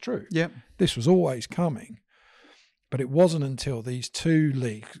 which is true. Yeah, this was always coming. But it wasn't until these 2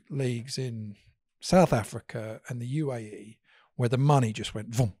 leagues in South Africa and the UAE where the money just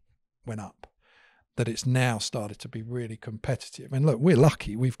went up, that it's now started to be really competitive. And look, we're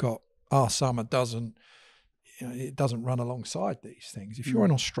lucky. We've got our summer it doesn't run alongside these things. If you're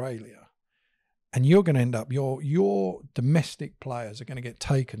in Australia and you're going to end up, your domestic players are going to get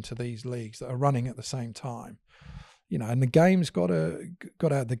taken to these leagues that are running at the same time. And the game's got to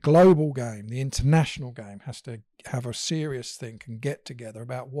the global game, the international game has to have a serious think and get together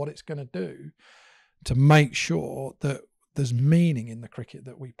about what it's going to do to make sure that there's meaning in the cricket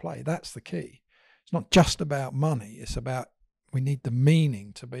that we play. That's the key. It's not just about money. It's about we need the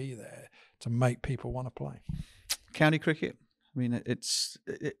meaning to be there to make people want to play. County cricket, it's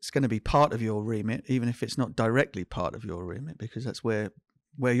going to be part of your remit, even if it's not directly part of your remit, because that's where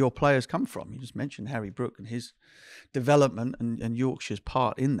your players come from. You just mentioned Harry Brook and his development and Yorkshire's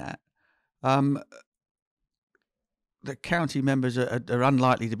part in that. The county members are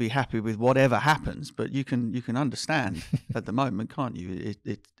unlikely to be happy with whatever happens, but you can understand at the moment, can't you?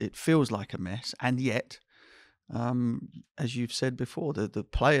 It feels like a mess, and yet as you've said before, the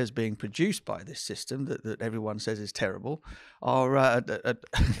players being produced by this system that everyone says is terrible are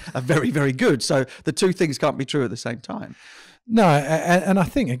very, very good. So the two things can't be true at the same time. No, and I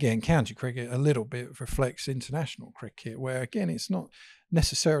think, again, county cricket a little bit reflects international cricket, where, again, it's not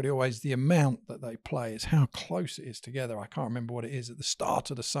necessarily always the amount that they play, it's how close it is together. I can't remember what it is at the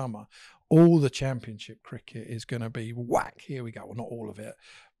start of the summer. All the championship cricket is going to be whack, here we go. Well, not all of it.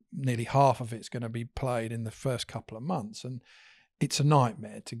 Nearly half of it's going to be played in the first couple of months. And it's a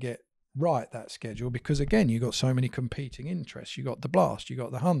nightmare to get right that schedule because, again, you've got so many competing interests. You've got the Blast, you've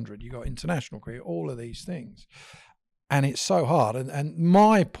got the 100, you've got international cricket, all of these things. And it's so hard. And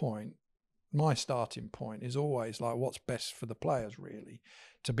my starting point is always like what's best for the players, really,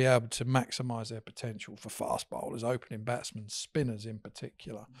 to be able to maximise their potential for fast bowlers, opening batsmen, spinners in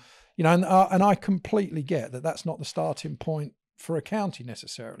particular. You know, and I completely get that that's not the starting point for a county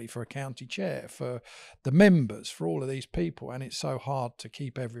necessarily, for a county chair, for the members, for all of these people. And it's so hard to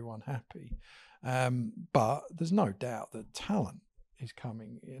keep everyone happy. But there's no doubt that talent is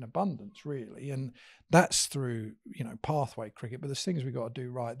coming in abundance, really, and that's through, you know, pathway cricket. But there's things we've got to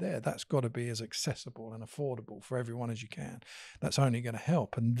do right there. That's got to be as accessible and affordable for everyone as you can. That's only going to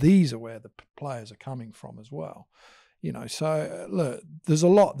help, and these are where the players are coming from as well. You know, so look, there's a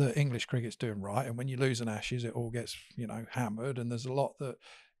lot that English cricket's doing right, and when you lose an Ashes, it all gets, you know, hammered, and there's a lot that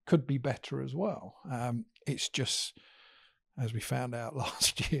could be better as well. It's just, as we found out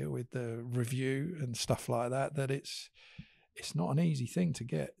last year with the review and stuff like that, that it's not an easy thing to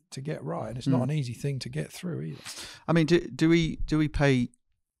get right, and it's not an easy thing to get through either. I mean, do we pay?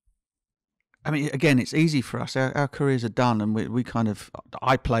 I mean, again, it's easy for us. Our careers are done, and we kind of.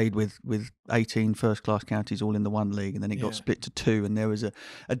 I played with 18 first-class counties all in the one league, and then it got split to two, and there was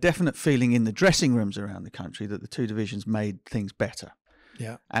a definite feeling in the dressing rooms around the country that the two divisions made things better.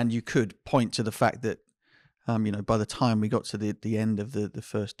 Yeah, and you could point to the fact that. You know, by the time we got to the end of the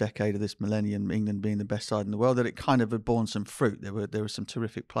first decade of this millennium, England being the best side in the world, that it kind of had borne some fruit. There were some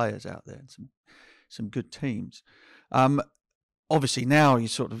terrific players out there and some good teams. Obviously now you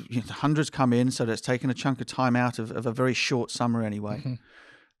sort of, you know, the hundreds come in, so that's taken a chunk of time out of a very short summer anyway. Mm-hmm.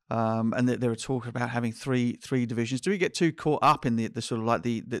 And there were talk about having three divisions. Do we get too caught up in the sort of like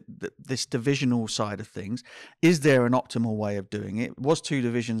this divisional side of things? Is there an optimal way of doing it? Was two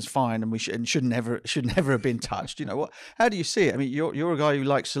divisions fine, and should never have been touched? You know what? How do you see it? I mean, you're a guy who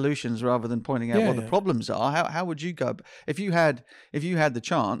likes solutions rather than pointing out what the problems are. How would you go if you had the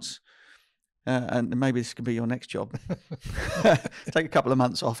chance? And maybe this could be your next job. Take a couple of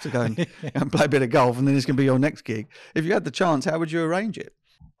months off to go and play a bit of golf, and then this can be your next gig. If you had the chance, how would you arrange it?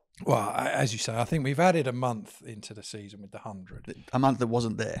 Well, as you say, I think we've added a month into the season with the 100. A month that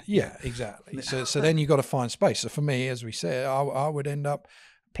wasn't there. Yeah, exactly. So then you've got to find space. So for me, as we said, I would end up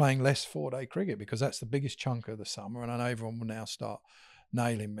playing less 4-day cricket because that's the biggest chunk of the summer, and I know everyone will now start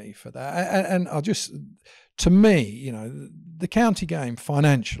nailing me for that. And I'll just, to me, you know, the county game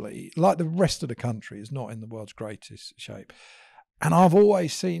financially, like the rest of the country, is not in the world's greatest shape. And I've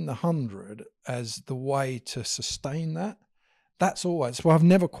always seen the 100 as the way to sustain that. That's always, well, I've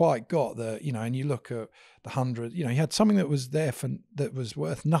never quite got the, you know, and you look at the 100, you know, you had something that was there that was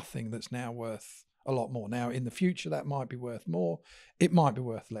worth nothing that's now worth a lot more. Now, in the future, that might be worth more. It might be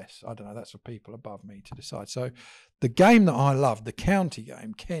worth less. I don't know. That's for people above me to decide. So the game that I love, the county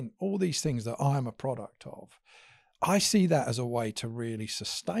game, Kent, all these things that I'm a product of, I see that as a way to really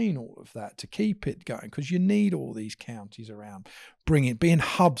sustain all of that, to keep it going, because you need all these counties around, being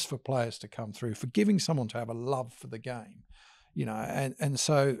hubs for players to come through, for giving someone to have a love for the game. You know, and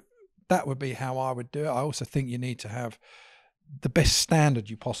so that would be how I would do it. I also think you need to have the best standard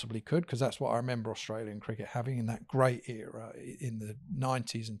you possibly could, because that's what I remember Australian cricket having in that great era in the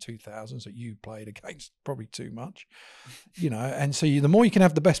 90s and 2000s that you played against probably too much, you know. And so the more you can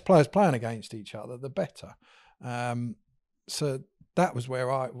have the best players playing against each other, the better. So that was where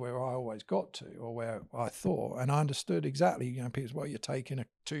I always got to, or where I thought, and I understood exactly. You know, people say, well, you're taking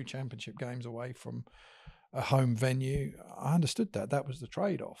 2 championship games away from a home venue. I understood that. That was the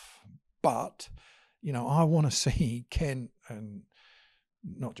trade-off. But, you know, I want to see Kent, and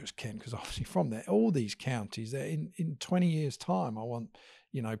not just Kent, because obviously from there, all these counties, they're in 20 years' time, I want,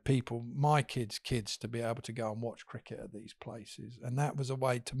 you know, people, my kids' to be able to go and watch cricket at these places. And that was a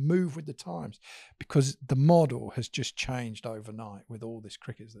way to move with the times, because the model has just changed overnight with all this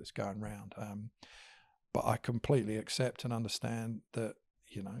cricket that's going round. But I completely accept and understand that,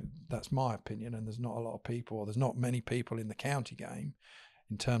 you know, that's my opinion, and there's not a lot of people, or there's not many people in the county game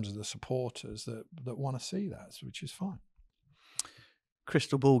in terms of the supporters that want to see that, which is fine.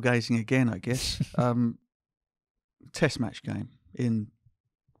 Crystal ball gazing again, I guess. Test match game in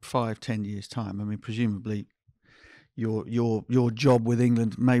 5-10 years' time. I mean, presumably your job with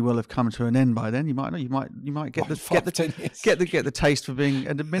England may well have come to an end by then. You might know. You might get the taste for being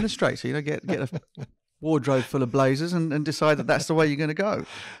an administrator. You know, get a wardrobe full of blazers and decide that that's the way you're going to go.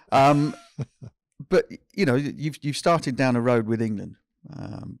 But you know, you've started down a road with England,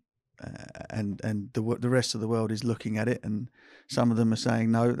 and the rest of the world is looking at it, and some of them are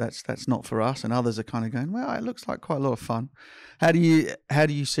saying no, that's not for us, and others are kind of going, well, it looks like quite a lot of fun. How do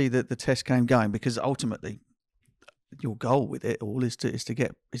you see the Test game going? Because ultimately, your goal with it all is to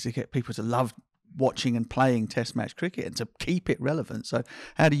get people to love watching and playing Test match cricket and to keep it relevant. So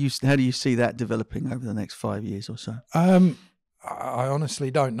how do you see that developing over the next 5 years or so? I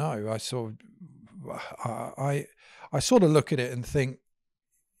honestly don't know. I sort of look at it and think,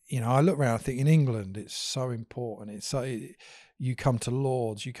 you know, I look around, I think in England it's so important. It's so, you come to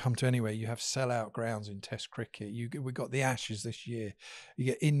Lords, you come to anywhere, you have sellout grounds in Test cricket. We've got the Ashes this year. You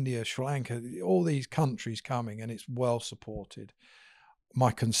get India, Sri Lanka, all these countries coming, and it's well supported.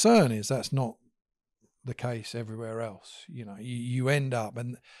 My concern is that's not the case everywhere else. You know, you end up,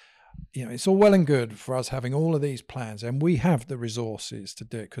 and you know, it's all well and good for us having all of these plans, and we have the resources to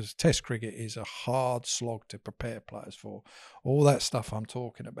do it, because Test cricket is a hard slog to prepare players for. All that stuff I'm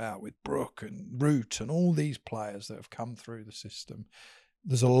talking about with Brook and Root and all these players that have come through the system,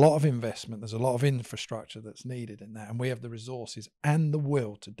 there's a lot of investment, there's a lot of infrastructure that's needed in that, and we have the resources and the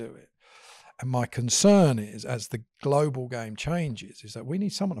will to do it. And my concern is, as the global game changes, is that we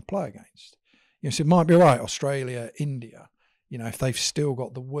need someone to play against. You know, so it might be right, Australia, India, you know, if they've still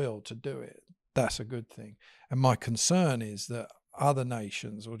got the will to do it, that's a good thing. And my concern is that other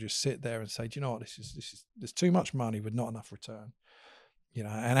nations will just sit there and say, do you know what, there's too much money with not enough return. You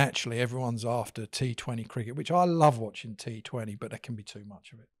know, and actually everyone's after T20 cricket, which I love watching T20, but there can be too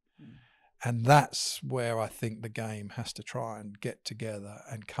much of it. Mm. And that's where I think the game has to try and get together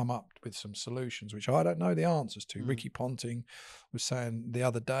and come up with some solutions, which I don't know the answers to. Ricky Ponting was saying the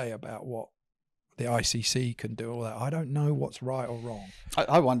other day about what the ICC can do, all that. I don't know what's right or wrong.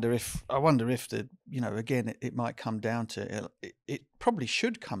 I wonder if the, you know, again, it might come down to, it probably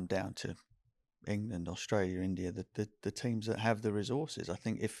should come down to England, Australia, India, the teams that have the resources. I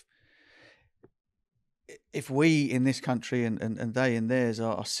think if we in this country and they in theirs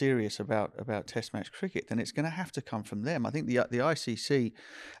are serious about Test match cricket, then it's going to have to come from them. I think the ICC,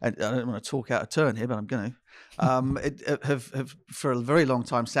 and I don't want to talk out of turn here, but I'm going to, have for a very long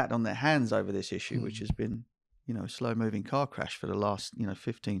time sat on their hands over this issue, which has been, you know, a slow-moving car crash for the last,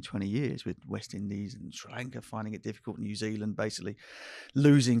 15, 20 years, with West Indies and Sri Lanka finding it difficult, New Zealand basically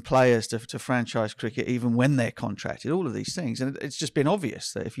losing players to franchise cricket even when they're contracted, all of these things. And it's just been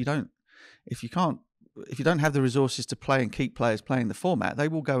obvious that if you don't have the resources to play and keep players playing the format, they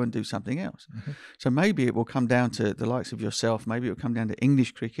will go and do something else. Mm-hmm. So maybe it will come down to the likes of yourself, maybe it will come down to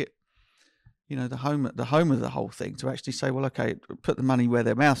English cricket, you know, the home of the whole thing, to actually say, well, okay, put the money where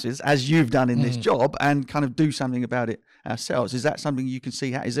their mouth is, as you've done in this job, and kind of do something about it ourselves. Is that something you can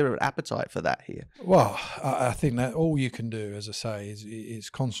see? Is there an appetite for that here? Well, I think that all you can do, as I say, is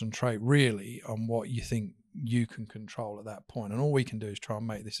concentrate really on what you think you can control at that point. And all we can do is try and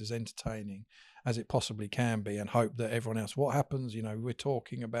make this as entertaining as it possibly can be, and hope that everyone else, what happens, you know, we're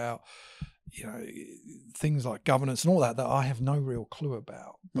talking about, you know, things like governance and all that I have no real clue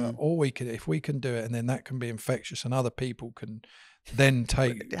about. But all we can, if we can do it, and then that can be infectious, and other people can then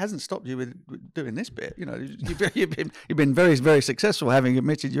take. It hasn't stopped you with doing this bit. You know, you've been very, very successful, having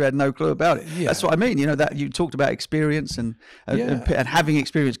admitted you had no clue about it. Yeah. That's what I mean. You know, that you talked about experience, and having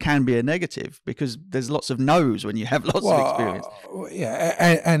experience can be a negative, because there's lots of no's when you have lots of experience.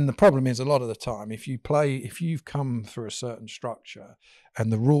 And the problem is, a lot of the time, if you've come through a certain structure, and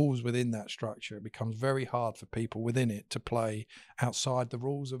the rules within that structure, it becomes very hard for people within it to play outside the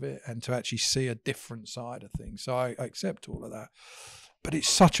rules of it and to actually see a different side of things. So I accept all of that. But it's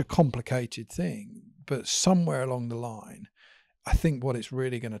such a complicated thing. But somewhere along the line, I think what it's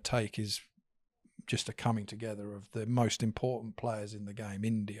really going to take is just a coming together of the most important players in the game: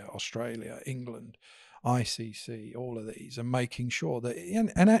 India, Australia, England, ICC, all of these, and making sure that,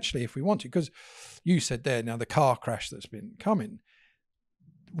 and actually, if we want to, because you said there, now the car crash that's been coming,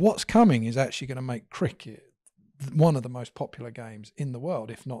 what's coming is actually going to make cricket one of the most popular games in the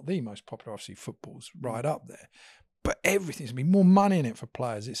world, if not the most popular. Obviously, football's right up there. But everything's going to be more money in it for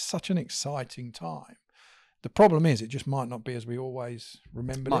players. It's such an exciting time. The problem is, it just might not be as we always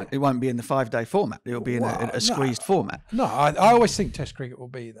remembered it. It won't be in the 5-day format. It'll be in a squeezed format. No, I always think Test cricket will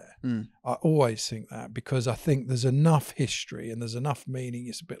be there. I always think that, because I think there's enough history and there's enough meaning.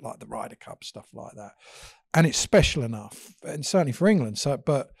 It's a bit like the Ryder Cup, stuff like that. And it's special enough, and certainly for England. So,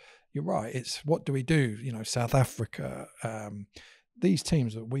 but you're right. It's, what do we do? You know, South Africa, these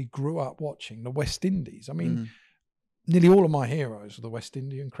teams that we grew up watching, the West Indies. I mean, nearly all of my heroes are the West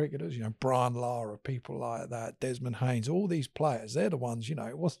Indian cricketers, Brian Lara, people like that, Desmond Haynes, all these players, they're the ones,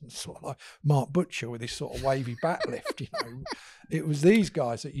 it wasn't sort of like Mark Butcher with his sort of wavy bat lift, It was these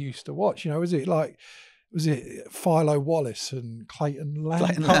guys that you used to watch, was it Philo Wallace and Clayton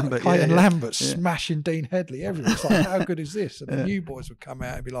Lambert smashing Dean Headley everywhere? It's like, how good is this? And the new boys would come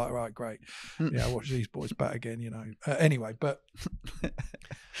out and be like, right, great. Watch these boys bat again, Anyway, but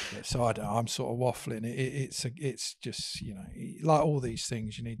so I don't know, I'm sort of waffling. It's just, like all these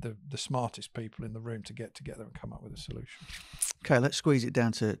things, you need the smartest people in the room to get together and come up with a solution. Okay, let's squeeze it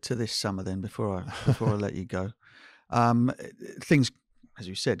down to this summer then before I let you go. Things, as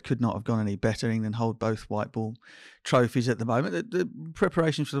you said, could not have gone any better. England hold both white ball trophies at the moment. The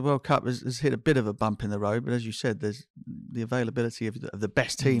preparation for the World Cup has hit a bit of a bump in the road, but as you said, there's the availability of the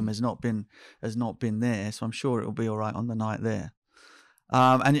best team has not been there. So I'm sure it will be all right on the night there.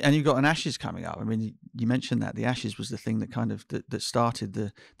 And you've got an Ashes coming up. I mean, you mentioned that the Ashes was the thing that kind of that started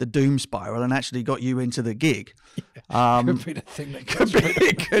the doom spiral and actually got you into the gig. Could be the thing that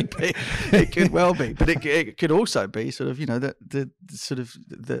it could well be, but it could also be sort of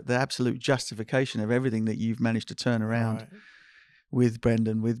the absolute justification of everything that you've managed to turn around with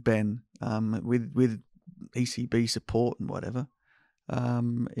Brendon, with Ben, with ECB support and whatever.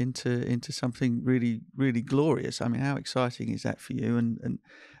 Into something really, really glorious. I mean, how exciting is that for you?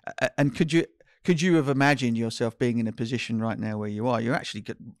 And could you have imagined yourself being in a position right now where you are? You're actually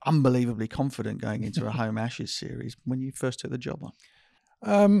unbelievably confident going into a home Ashes series when you first took the job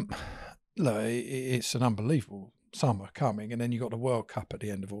on. Look, it's an unbelievable summer coming, and then you got the World Cup at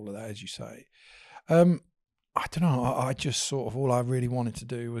the end of all of that, as you say. I don't know. I just sort of all I really wanted to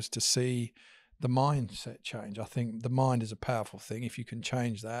do was to see the mindset change. I think the mind is a powerful thing if you can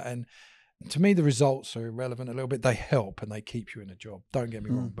change that. And to me, the results are irrelevant a little bit. They help and they keep you in a job. Don't get me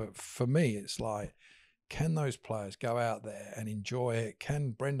wrong. But for me, it's like, can those players go out there and enjoy it?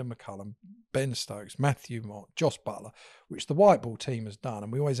 Can Brendon McCullum, Ben Stokes, Matthew Mott, Josh Butler, which the white ball team has done,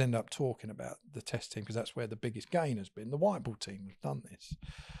 and we always end up talking about the test team because that's where the biggest gain has been. The white ball team has done this.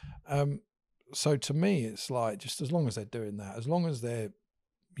 So to me, it's like, just as long as they're doing that, as long as they're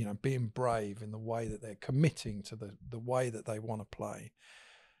being brave in the way that they're committing to the way that they want to play,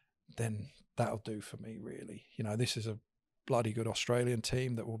 then that'll do for me, really. This is a bloody good Australian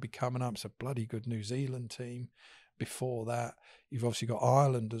team that will be coming up. It's a bloody good New Zealand team. Before that, you've obviously got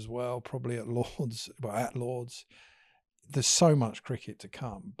Ireland as well, probably at Lords. There's so much cricket to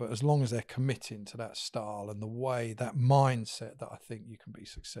come, but as long as they're committing to that style and the way, that mindset, that I think you can be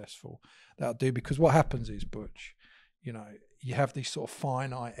successful, that'll do. Because what happens is, Butch, you have these sort of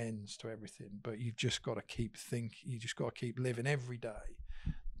finite ends to everything, but you've just got to keep thinking. You just got to keep living every day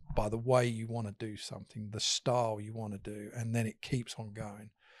by the way you want to do something, the style you want to do, and then it keeps on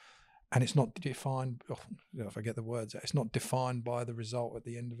going. And it's not defined, if I get the words out, it's not defined by the result at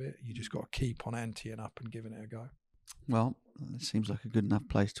the end of it. You just got to keep on anteing up and giving it a go. Well, it seems like a good enough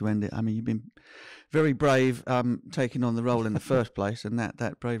place to end it. I mean, you've been very brave taking on the role in the first place, and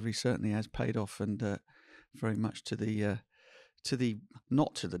that bravery certainly has paid off, and very much to the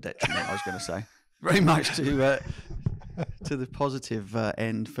not to the detriment, I was going to say, very much to the positive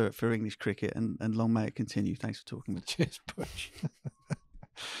end for English cricket, and long may it continue. Thanks for talking with us. Cheers, Butch.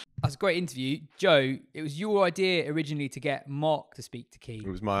 That's a great interview. Joe, it was your idea originally to get Mark to speak to Key. It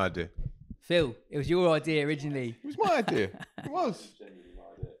was my idea. Phil, it was your idea originally. It was my idea. It was.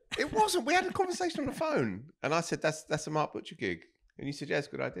 It wasn't. We had a conversation on the phone, and I said, "That's a Mark Butcher gig," and you said, "Yeah, it's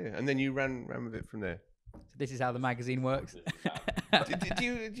a good idea," and then you ran with it from there. So this is how the magazine works.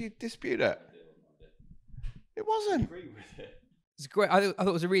 Did you dispute that? It wasn't. It's great. I thought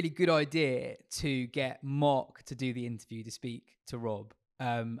it was a really good idea to get Mark to do the interview, to speak to Rob.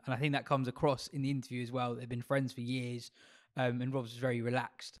 And I think that comes across in the interview as well. They've been friends for years, and Rob's very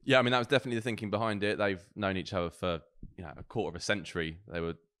relaxed. Yeah, I mean, that was definitely the thinking behind it. They've known each other for a quarter of a century.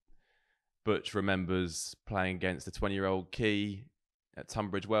 Butch remembers playing against the 20-year-old Key at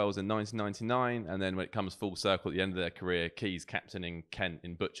Tunbridge Wells in 1999, and then when it comes full circle at the end of their career, Key's captaining Kent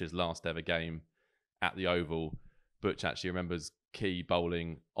in Butcher's last ever game at the Oval. Butch actually remembers Key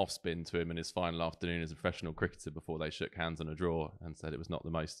bowling off spin to him in his final afternoon as a professional cricketer before they shook hands on a draw, and said it was not the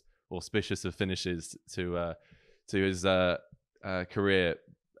most auspicious of finishes to his career.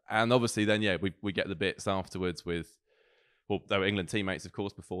 And obviously then, we get the bits afterwards with, they were England teammates, of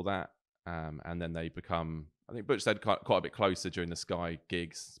course, before that. And then they become, I think Butch said, quite a bit closer during the Sky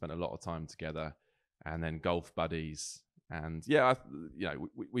gigs, spent a lot of time together, and then golf buddies. And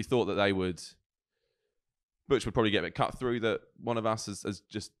we thought that Butch would probably get a bit cut through, that one of us as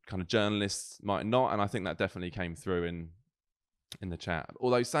just kind of journalists might not. And I think that definitely came through in the chat.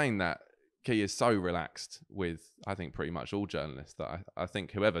 Although saying that, Key is so relaxed with, I think, pretty much all journalists that I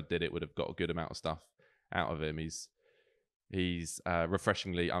think whoever did it would have got a good amount of stuff out of him. He's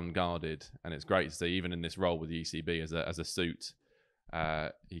refreshingly unguarded, and it's great to see, even in this role with the ECB as a suit,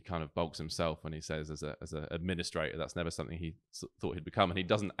 he kind of bulks himself when he says as an administrator that's never something he thought he'd become, and he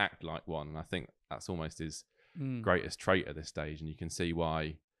doesn't act like one. And I think that's almost his greatest trait at this stage, and you can see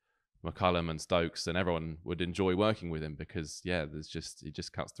why McCullum and Stokes and everyone would enjoy working with him, because he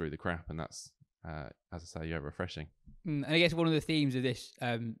just cuts through the crap, and that's as I say, refreshing. And I guess one of the themes of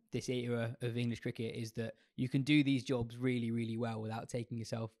this era of English cricket is that you can do these jobs really, really well without taking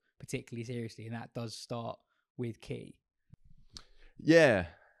yourself particularly seriously, and that does start with Key. Yeah,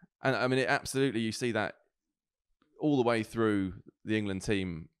 and I mean, you see that all the way through the England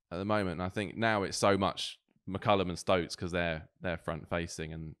team at the moment. And I think now it's so much McCullum and Stokes because they're front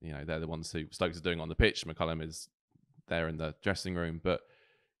facing, and they're the ones who Stokes is doing on the pitch. McCullum is there in the dressing room, but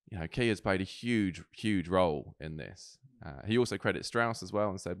Key has played a huge role in this. He also credits Strauss as well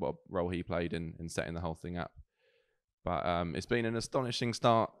and said what role he played in setting the whole thing up. But it's been an astonishing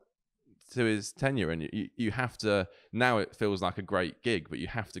start to his tenure, and you have to, now it feels like a great gig, but you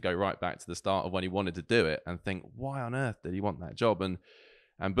have to go right back to the start of when he wanted to do it and think, why on earth did he want that job?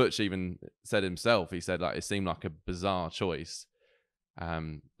 And Butch even said himself, he said, like, it seemed like a bizarre choice.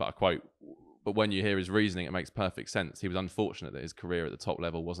 But I quote, but when you hear his reasoning, it makes perfect sense. He was unfortunate that his career at the top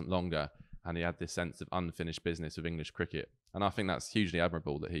level wasn't longer, and he had this sense of unfinished business with English cricket. And I think that's hugely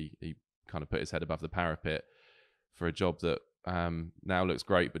admirable that he kind of put his head above the parapet for a job that now looks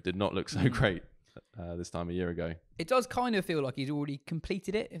great, but did not look so great this time a year ago. It does kind of feel like he's already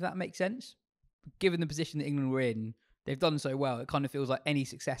completed it, if that makes sense. Given the position that England were in, they've done so well. It kind of feels like any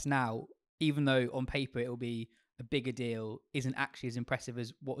success now, even though on paper it will be a bigger deal, isn't actually as impressive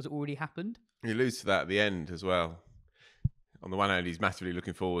as what has already happened. He alludes to that at the end as well. On the one hand, he's massively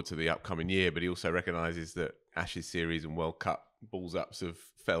looking forward to the upcoming year, but he also recognises that Ashes series and World Cup balls-ups have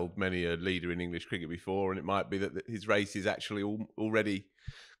felled many a leader in English cricket before, and it might be that his race is actually already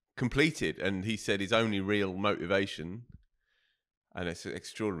completed. And he said his only real motivation, and it's an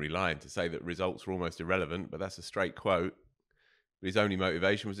extraordinary line to say that results were almost irrelevant, but that's a straight quote. But his only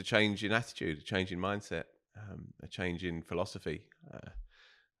motivation was a change in attitude, a change in mindset, a change in philosophy,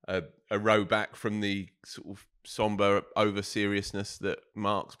 a row back from the sort of somber over-seriousness that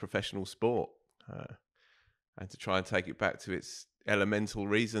marks professional sport, and to try and take it back to its elemental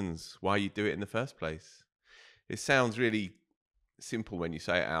reasons why you do it in the first place. It sounds really simple when you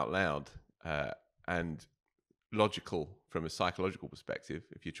say it out loud, and logical from a psychological perspective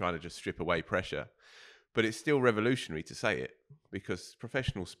if you're trying to just strip away pressure, but it's still revolutionary to say it, because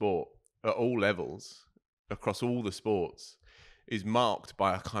professional sport at all levels, across all the sports, is marked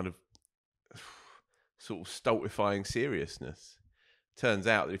by a kind of sort of stultifying seriousness. Turns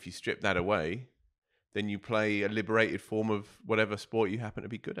out that if you strip that away, then you play a liberated form of whatever sport you happen to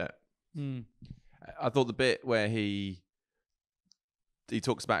be good at. I thought the bit where he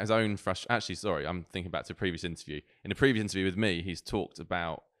talks about his own frustration. Actually, sorry, I'm thinking back to a previous interview. In a previous interview with me, he's talked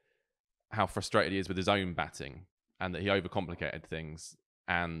about how frustrated he is with his own batting and that he overcomplicated things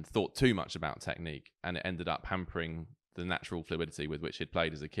and thought too much about technique, and it ended up hampering the natural fluidity with which he'd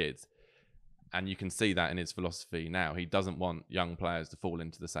played as a kid. And you can see that in his philosophy now. He doesn't want young players to fall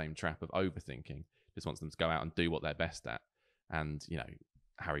into the same trap of overthinking. He just wants them to go out and do what they're best at. And,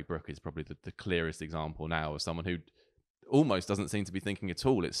 Harry Brook is probably the clearest example now of someone who almost doesn't seem to be thinking at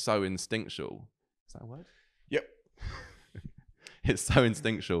all. It's so instinctual. Is that a word? Yep. It's so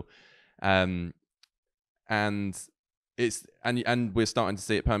instinctual. And we're starting to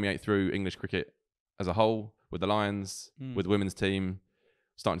see it permeate through English cricket as a whole, with the Lions, with the women's team,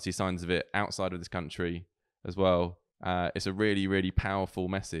 starting to see signs of it outside of this country as well. It's a really, really powerful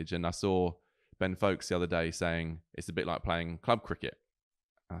message. And I saw Ben Folkes the other day saying it's a bit like playing club cricket.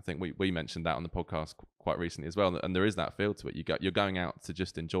 I think we mentioned that on the podcast quite recently as well. And there is that feel to it. You're going out to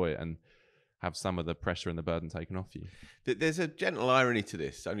just enjoy it and have some of the pressure and the burden taken off you. There's a gentle irony to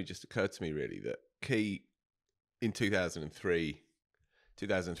this. It only just occurred to me, really, that Key in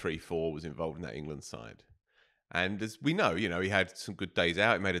 2003-4 was involved in that England side. And as we know, he had some good days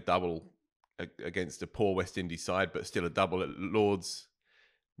out. He made a double against a poor West Indies side, but still a double at Lord's.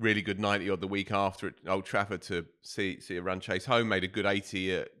 Really good 90-odd the week after at Old Trafford to see a run chase home. Made a good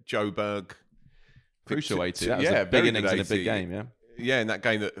 80 at Joburg. Crucial 80. That was a big innings in a big game, yeah. Yeah, in that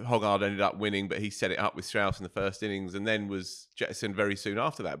game that Hoggard ended up winning, but he set it up with Strauss in the first innings and then was jettisoned very soon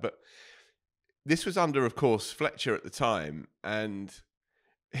after that. But this was under, of course, Fletcher at the time, and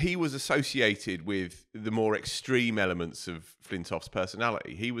he was associated with the more extreme elements of Flintoff's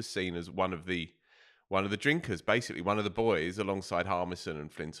personality. He was seen as one of the one of the drinkers, basically one of the boys alongside Harman and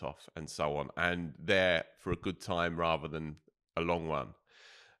Flintoff and so on, and there for a good time rather than a long one.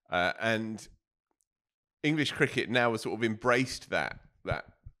 And English cricket now has sort of embraced that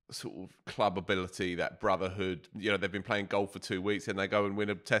sort of club ability, that brotherhood. You know, they've been playing golf for 2 weeks and they go and win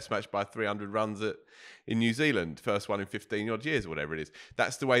a test match by 300 runs in New Zealand, first one in 15 odd years or whatever it is.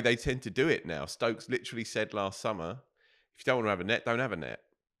 That's the way they tend to do it now. Stokes literally said last summer, if you don't want to have a net, don't have a net.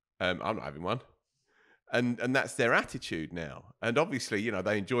 I'm not having one. And that's their attitude now. And obviously, you know,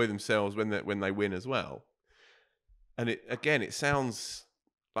 they enjoy themselves when they win as well. And it sounds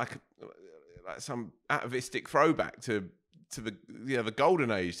like some atavistic throwback to the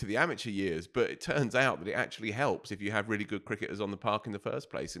golden age, to the amateur years, but it turns out that it actually helps if you have really good cricketers on the park in the first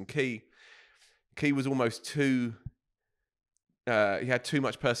place. And Key was almost he had too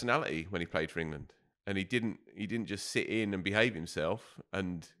much personality when he played for England, and he didn't just sit in and behave himself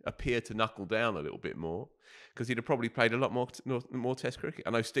and appear to knuckle down a little bit more, because he'd have probably played a lot more Test cricket. I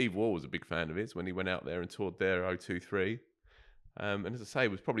know Steve Waugh was a big fan of his when he went out there and toured there 0-2-3, and as I say,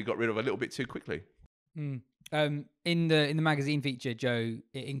 was probably got rid of a little bit too quickly. In the magazine feature, Joe,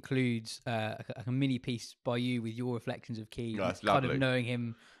 it includes a mini piece by you with your reflections of Key, kind of knowing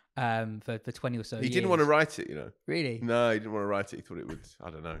him for 20 or so years. He didn't want to write it, you know. Really? No, he didn't want to write it. He thought it would, I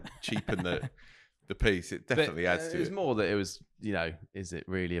don't know, cheapen the piece. It definitely adds to it. It was more that it was, you know, is it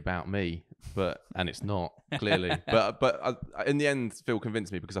really about me? And it's not, clearly. But in the end, Phil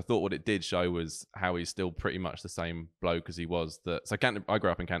convinced me, because I thought what it did show was how he's still pretty much the same bloke as he was. So I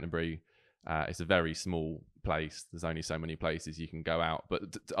grew up in Canterbury. It's a very small place. There's only so many places you can go out.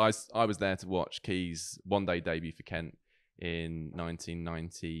 But I was there to watch Key's one-day debut for Kent in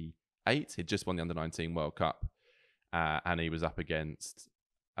 1998. He'd just won the Under-19 World Cup. And he was up against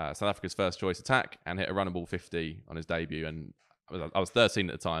South Africa's first choice attack and hit a runnable 50 on his debut. And I was 13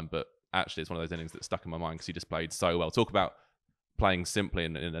 at the time, but actually it's one of those innings that stuck in my mind because he just played so well. Talk about playing simply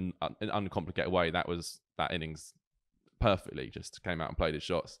in an uncomplicated way. That innings perfectly just came out and played his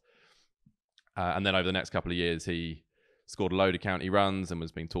shots. And then over the next couple of years, he scored a load of county runs and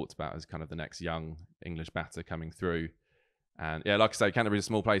was being talked about as kind of the next young English batter coming through. And yeah, like I say, Canterbury's a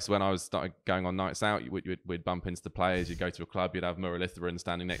small place. When I started going on nights out, we'd bump into the players. You'd go to a club, you'd have Muralitharan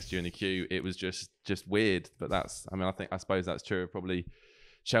standing next to you in the queue. It was just weird. But I suppose that's true of probably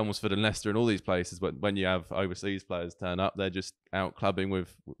Chelmsford and Leicester and all these places. But when you have overseas players turn up, they're just out clubbing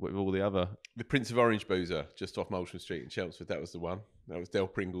with all the other. The Prince of Orange boozer just off Moultrie Street in Chelmsford. That was the one. That was Del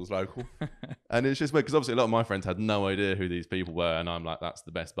Pringle's local. And it's just weird because obviously a lot of my friends had no idea who these people were, and I'm like, that's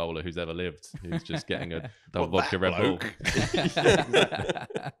the best bowler who's ever lived, who's just getting a double vodka Red Bull.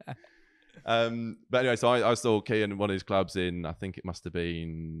 But anyway, so I saw Key in one of his clubs in, I think it must have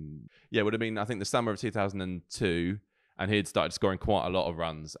been, I think the summer of 2002, and he'd started scoring quite a lot of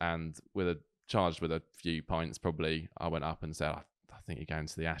runs, and charged with a few pints probably, I went up and said, I think you're going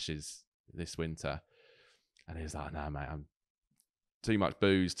to the Ashes this winter. And he was like, no, mate, I'm too much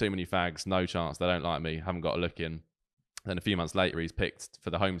booze, too many fags, no chance, they don't like me, haven't got a look in. Then a few months later, he's picked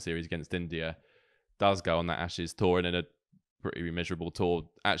for the home series against India, does go on that Ashes tour, and in a pretty miserable tour,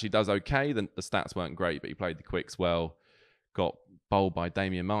 actually does okay. The stats weren't great, but he played the quicks well, got bowled by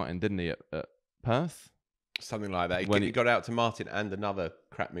Damien Martin, didn't he, at Perth? Something like that. He got out to Martin and another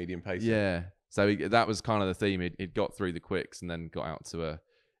crap medium pacer. Yeah, so that was kind of the theme. He'd got through the quicks and then got out to a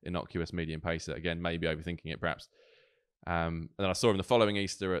innocuous medium pacer. Again, maybe overthinking it perhaps. And then I saw him the following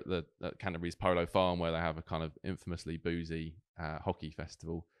Easter at Canterbury's Polo Farm, where they have a kind of infamously boozy hockey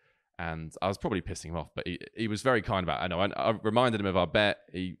festival. And I was probably pissing him off, but he was very kind about it. I know. I reminded him of our bet.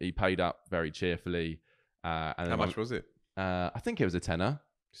 He paid up very cheerfully. And how much was it? I think it was a tenner.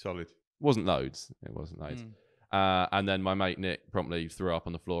 Solid. Wasn't loads. It wasn't loads. And then my mate Nick promptly threw up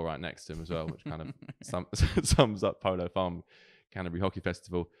on the floor right next to him as well, which kind of sums up Polo Farm Canterbury Hockey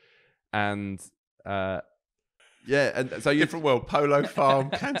Festival. And and so different world. Polo Farm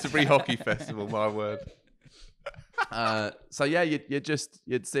Canterbury Hockey Festival. My word. So yeah,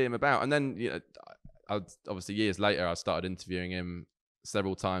 you'd see him about, and then obviously years later I started interviewing him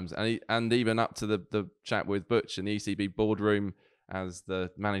several times, and even up to the chat with Butch in the ECB boardroom as the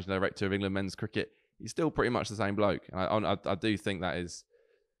managing director of England men's cricket. He's still pretty much the same bloke, and I do think that is.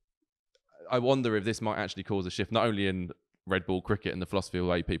 I wonder if this might actually cause a shift, not only in red ball cricket and the philosophy of the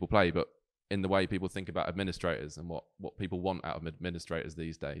way people play, but in the way people think about administrators and what people want out of administrators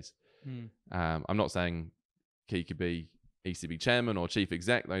these days. I'm not saying he could be ECB chairman or chief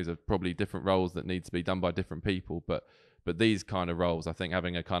exec. Those are probably different roles that need to be done by different people. But these kind of roles, I think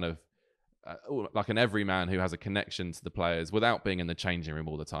having a kind of like an everyman who has a connection to the players without being in the changing room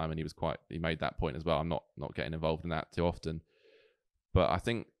all the time. And he made that point as well. I'm not getting involved in that too often. But I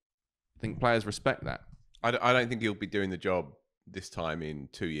think think players respect that. I don't think he'll be doing the job this time in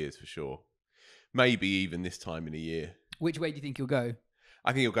 2 years for sure. Maybe even this time in a year. Which way do you think he'll go?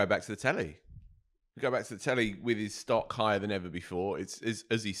 I think he'll go back to the telly. He'll go back to the telly with his stock higher than ever before. It's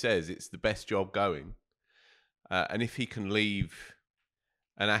as he says, it's the best job going. And if he can leave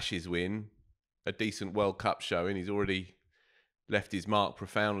an Ashes win, a decent World Cup showing, he's already left his mark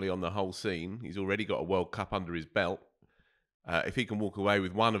profoundly on the whole scene. He's already got a World Cup under his belt. If he can walk away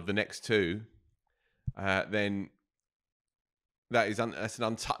with one of the next two, then that's an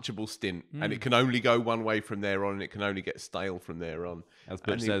untouchable stint, and it can only go one way from there on, and it can only get stale from there on. As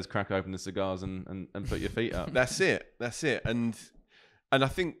Butch says, crack open the cigars and put your feet up. That's it. And I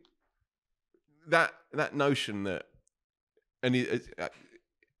think that notion that, and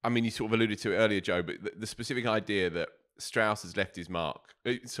I mean, you sort of alluded to it earlier, Joe, but the specific idea that Strauss has left his mark.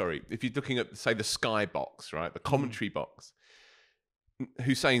 Sorry, if you're looking at, say, the Sky box, right, the commentary box,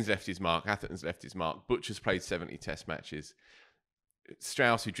 Hussein's left his mark, Atherton's left his mark, Butcher's played 70 Test matches.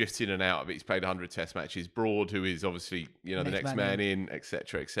 Strauss, who drifts in and out of it, he's played 100 Test matches. Broad, who is obviously the next man in,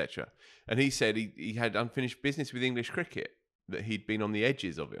 etc., etc. And he said he had unfinished business with English cricket, that he'd been on the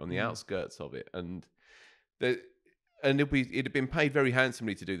edges of it, on the outskirts of it, and it'd have been paid very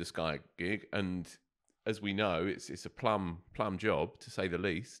handsomely to do the Sky gig. And as we know, it's a plum job, to say the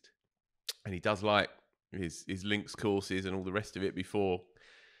least. And he does like his links courses and all the rest of it before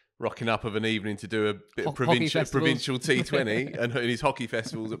rocking up of an evening to do a bit of provincial T20 and his hockey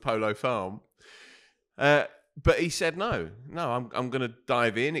festivals at Polo Farm. But he said, no, I'm going to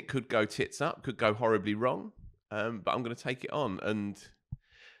dive in. It could go tits up, could go horribly wrong, but I'm going to take it on. And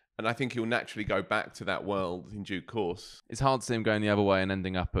I think he'll naturally go back to that world in due course. It's hard to see him going the other way and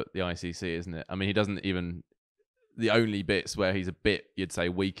ending up at the ICC, isn't it? I mean, he doesn't even... The only bits where he's a bit, you'd say,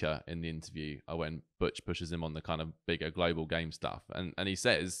 weaker in the interview are when Butch pushes him on the kind of bigger global game stuff. And he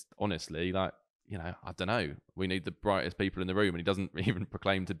says, honestly, like, I don't know, we need the brightest people in the room. And he doesn't even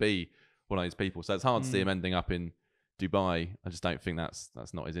proclaim to be one of those people. So it's hard to see him ending up in Dubai. I just don't think that's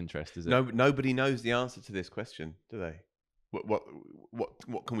not his interest, is it? No, nobody knows the answer to this question, do they?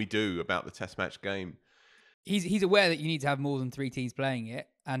 What can we do about the Test match game? He's aware that you need to have more than 3 teams playing it,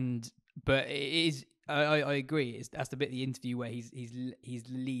 but it is. I agree. That's the bit of the interview where he's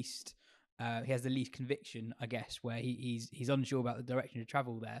least. He has the least conviction, I guess, where he's unsure about the direction to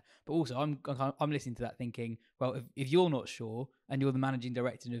travel there. But also, I'm listening to that thinking, well, if you're not sure and you're the managing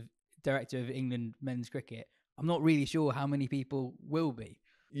director of England men's cricket, I'm not really sure how many people will be.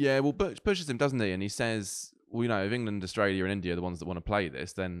 Yeah, well, Butch pushes him, doesn't he? And he says, well, if England, Australia, and India are the ones that want to play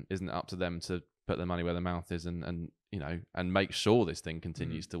this, then isn't it up to them to put their money where their mouth is and make sure this thing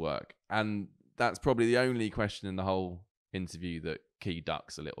continues to work? And that's probably the only question in the whole interview that Key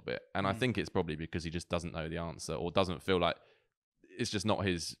ducks a little bit. And I think it's probably because he just doesn't know the answer or doesn't feel like it's just not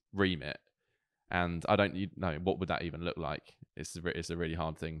his remit. And I don't know, what would that even look like? It's a really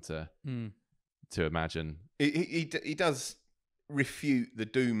hard thing to imagine. He does refute the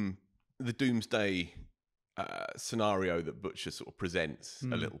doomsday scenario that Butcher sort of presents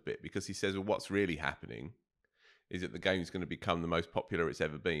a little bit, because he says, well, what's really happening is that the game's going to become the most popular it's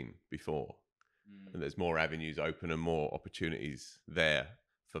ever been before. And there's more avenues open and more opportunities there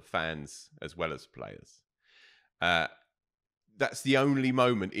for fans as well as players. That's the only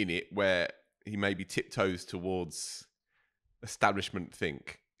moment in it where he maybe tiptoes towards establishment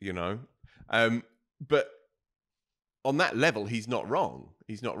think, But on that level, he's not wrong.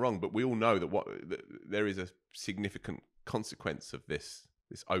 He's not wrong. But we all know that there is a significant consequence of this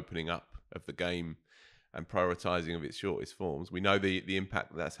opening up of the game and prioritising of its shortest forms. We know the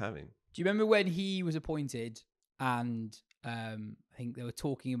impact that's having. Do you remember when he was appointed and I think they were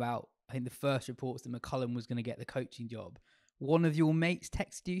talking about, the first reports that McCullum was going to get the coaching job? One of your mates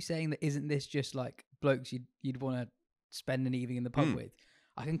texted you saying that, isn't this just like blokes you'd want to spend an evening in the pub with?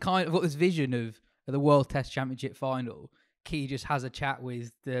 I can kind of got this vision of the World Test Championship final. Key just has a chat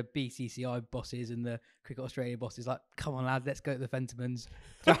with the BCCI bosses and the Cricket Australia bosses, like, come on, lads, let's go to the Fentimans,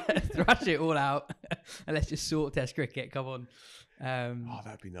 thrash it all out, and let's just sort Test cricket. Come on.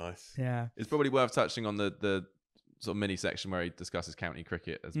 That'd be nice. Yeah. It's probably worth touching on the sort of mini section where he discusses county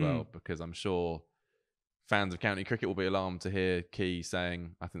cricket as well, because I'm sure fans of county cricket will be alarmed to hear Key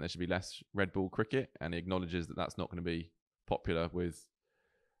saying, I think there should be less red ball cricket, and he acknowledges that that's not going to be popular with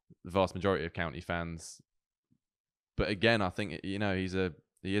the vast majority of county fans. But again, I think he is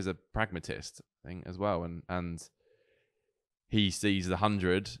a pragmatist, I think, as well, and he sees the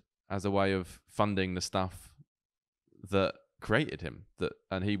 100 as a way of funding the stuff that created him.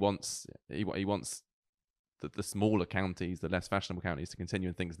 And he wants the smaller counties, the less fashionable counties, to continue,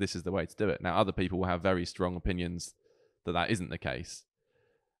 and thinks this is the way to do it. Now, other people will have very strong opinions that isn't the case,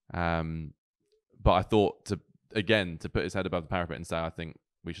 But I thought to put his head above the parapet and say, I think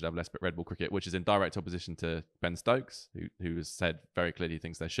we should have less red ball cricket, which is in direct opposition to Ben Stokes, who has said very clearly he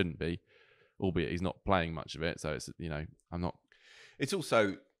thinks there shouldn't be, albeit he's not playing much of it. So it's, I'm not. It's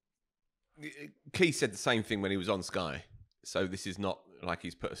also, Key said the same thing when he was on Sky. So this is not like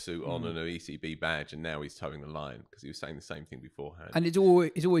he's put a suit on and an ECB badge and now he's towing the line, because he was saying the same thing beforehand. And it's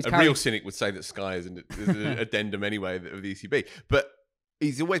always a real cynic would say that Sky is an addendum anyway of the ECB, but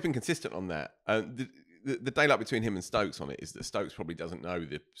he's always been consistent on that. The daylight between him and Stokes on it is that Stokes probably doesn't know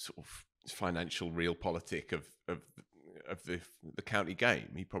the sort of financial realpolitik of the county game.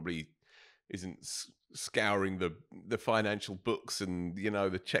 He probably isn't scouring the financial books and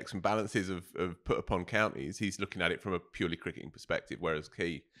the checks and balances of put upon counties. He's looking at it from a purely cricketing perspective, whereas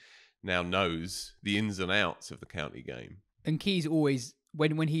Key now knows the ins and outs of the county game. And Key's always,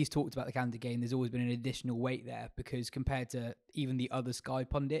 when he's talked about the county game, there's always been an additional weight there, because compared to even the other Sky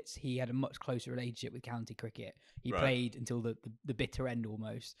pundits, he had a much closer relationship with county cricket. He played until the bitter end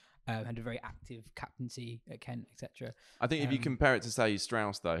almost, had a very active captaincy at Kent, etc. I think if you compare it to, say,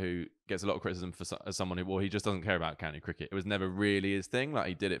 Strauss, though, who gets a lot of criticism as someone who, he just doesn't care about county cricket. It was never really his thing. Like,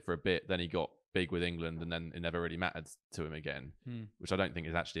 he did it for a bit, then he got big with England, and then it never really mattered to him again, which I don't think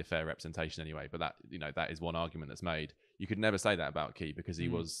is actually a fair representation anyway. But that, that is one argument that's made. You could never say that about Key, because he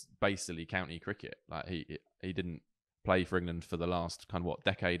was basically county cricket. Like, he didn't play for England for the last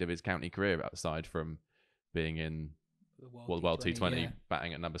decade of his county career, aside from being in World T20,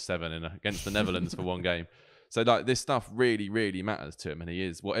 batting at number 7 against the Netherlands for one game. So this stuff really, really matters to him, and he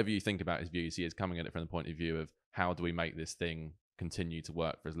is, whatever you think about his views, he is coming at it from the point of view of how do we make this thing continue to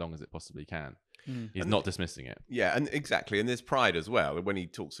work for as long as it possibly can. He's not dismissing it. Yeah, and exactly. And there's pride as well. When he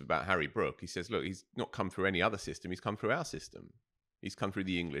talks about Harry Brook, he says, look, he's not come through any other system. He's come through our system. He's come through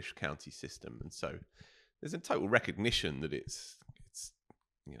the English county system. And so there's a total recognition that it's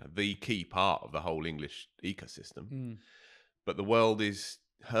the key part of the whole English ecosystem. But the world is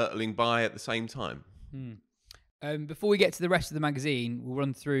hurtling by at the same time. Before we get to the rest of the magazine, we'll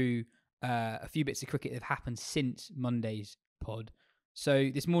run through a few bits of cricket that have happened since Monday's pod. So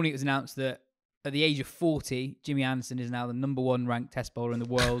this morning it was announced that at the age of 40, Jimmy Anderson is now the number 1 ranked test bowler in the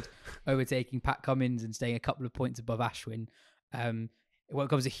world, overtaking Pat Cummins and staying a couple of points above Ashwin. It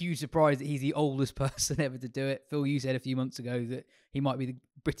comes as a huge surprise that he's the oldest person ever to do it. Phil, you said a few months ago that he might be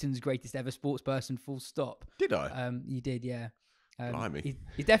Britain's greatest ever sports person, full stop. Did I? You did, yeah.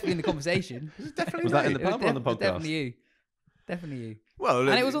 He's definitely in the conversation. Was that in the pub or on the podcast? Definitely you. Well,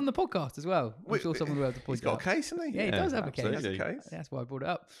 and it was on the podcast as well. I'm sure someone will have to point He's got a case, hasn't he? Yeah, he does have a case. He has a case. That's why I brought it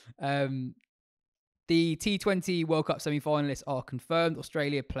up. The T20 World Cup semi-finalists are confirmed.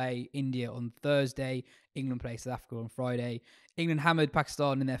 Australia play India on Thursday. England play South Africa on Friday. England hammered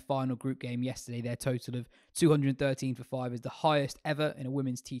Pakistan in their final group game yesterday. Their total of 213 for 5 is the highest ever in a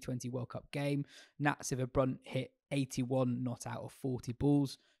women's T20 World Cup game. Nat Sciver-Brunt hit 81 not out of 40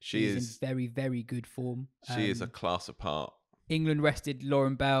 balls. She is in very, very good form. She is a class apart. England rested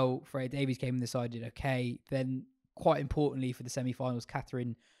Lauren Bell. Freya Davies came in the side, did okay. Then, quite importantly for the semi-finals,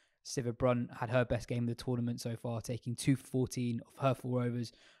 Catherine Sciver-Brunt had her best game of the tournament so far, taking 2 for 14 of her 4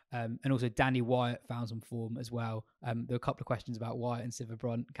 overs. And also Danny Wyatt found some form as well. There were a couple of questions about Wyatt and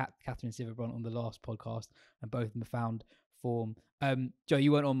Sciver-Brunt, Catherine Sciver-Brunt on the last podcast, and both of them have found form. Joe,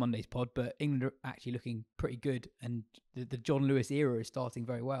 you weren't on Monday's pod, but England are actually looking pretty good, and the John Lewis era is starting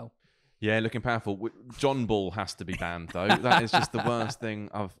very well. Yeah, looking powerful. John Ball has to be banned, though. That is just the worst thing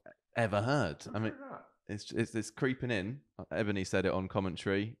I've ever heard. I mean, it's creeping in. Ebony said it on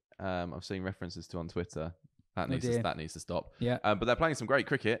commentary. I've seen references to on Twitter. That needs to stop. Yeah. But they're playing some great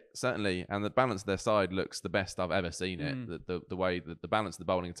cricket, certainly, and the balance of their side looks the best I've ever seen it. The way that the balance of the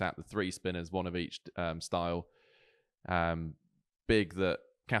bowling attack, the 3 spinners, 1 of each style. Big that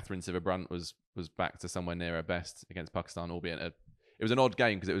Catherine Sciver-Brunt was back to somewhere near her best against Pakistan, albeit it was an odd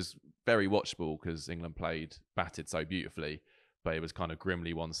game because it was very watchable because England batted so beautifully, but it was kind of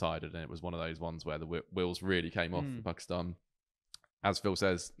grimly one-sided, and it was one of those ones where the wheels really came off for Pakistan. As Phil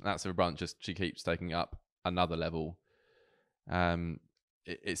says, Nat Sciver-Brunt she keeps taking it up another level.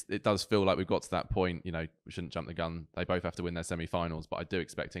 It does feel like we've got to that point. We shouldn't jump the gun. They both have to win their semi-finals, but I do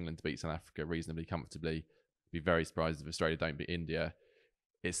expect England to beat South Africa reasonably comfortably. Be very surprised if Australia don't beat India.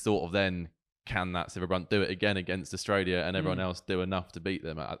 It's sort of then, can that Sciver-Brunt do it again against Australia and everyone else do enough to beat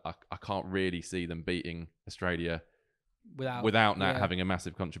them? I can't really see them beating Australia without Nat having a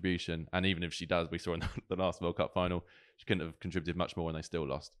massive contribution. And even if she does, we saw in the last World Cup final, she couldn't have contributed much more and they still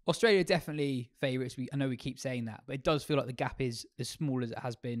lost. Australia definitely favourites. I know we keep saying that, but it does feel like the gap is as small as it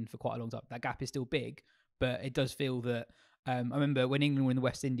has been for quite a long time. That gap is still big, but it does feel that I remember when England were in the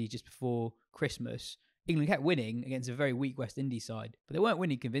West Indies just before Christmas, England kept winning against a very weak West Indies side, but they weren't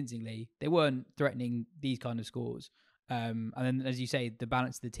winning convincingly. They weren't threatening these kind of scores. And then, as you say, the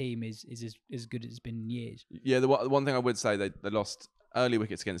balance of the team is as good as it's been in years. Yeah, the one thing I would say, they lost early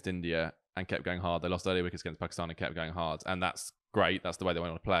wickets against India and kept going hard. They lost early wickets against Pakistan and kept going hard. And that's great. That's the way they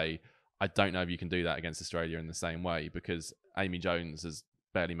want to play. I don't know if you can do that against Australia in the same way, because Amy Jones has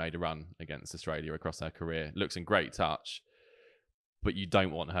barely made a run against Australia across her career. Looks in great touch, but you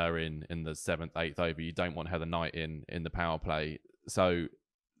don't want her in the 7th, 8th over. You don't want Heather Knight in the power play. So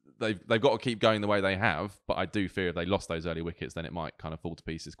they've got to keep going the way they have, but I do fear if they lost those early wickets, then it might kind of fall to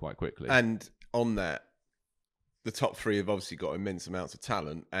pieces quite quickly. And on that, the top three have obviously got immense amounts of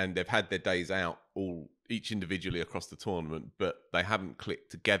talent, and they've had their days out each individually across the tournament, but they haven't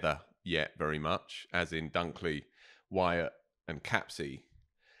clicked together yet very much, as in Dunkley, Wyatt and Capsey.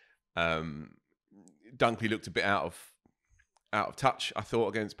 Dunkley looked a bit out of touch, I thought,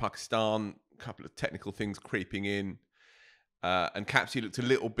 against Pakistan. A couple of technical things creeping in. And Capsey looked a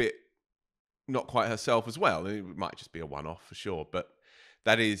little bit not quite herself as well. It might just be a one-off for sure, but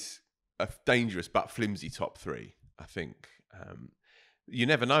that is a dangerous but flimsy top three, I think. You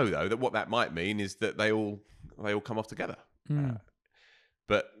never know, though, that what that might mean is that they all come off together.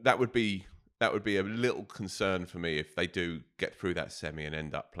 But that would be a little concern for me if they do get through that semi and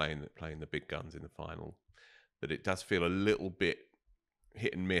end up playing the big guns in the final. That it does feel a little bit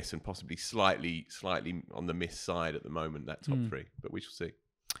hit and miss, and possibly slightly on the miss side at the moment, that top three. But we shall see.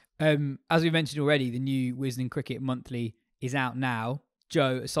 As we mentioned already, the new Wisden Cricket Monthly is out now.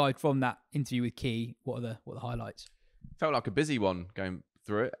 Joe, aside from that interview with Key, what are the highlights? Felt like a busy one going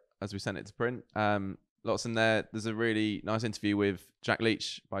through it as we sent it to print. Lots in there. There's a really nice interview with Jack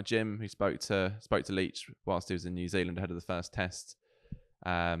Leach by Jim, who spoke to Leach whilst he was in New Zealand ahead of the first test,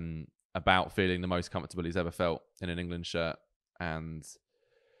 about feeling the most comfortable he's ever felt in an England shirt and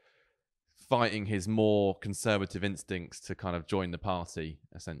fighting his more conservative instincts to kind of join the party,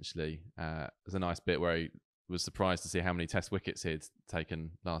 essentially. There's a nice bit where he was surprised to see how many test wickets he'd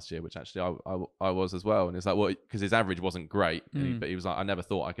taken last year, which actually I was as well. And it's like, well, because his average wasn't great, but he was like, I never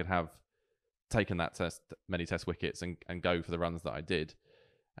thought I could have taken many test wickets and go for the runs that I did.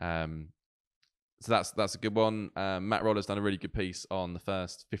 So that's a good one. Matt Roller's done a really good piece on the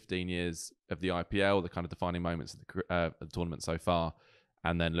first 15 years of the IPL, the kind of defining moments of the tournament so far,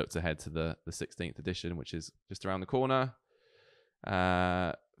 and then looked ahead to the 16th edition, which is just around the corner.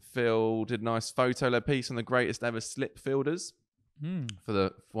 Phil did a nice photo-led piece on the greatest ever slip fielders for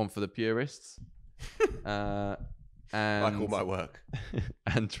the purists. And Like all my work.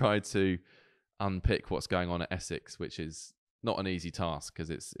 And tried to unpick what's going on at Essex, which is not an easy task because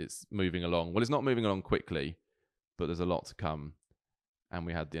it's moving along. Well, it's not moving along quickly, but there's a lot to come. And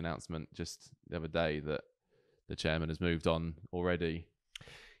we had the announcement just the other day that the chairman has moved on already.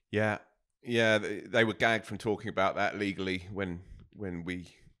 Yeah, they were gagged from talking about that legally when we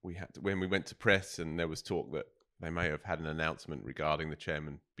went to press, and there was talk that they may have had an announcement regarding the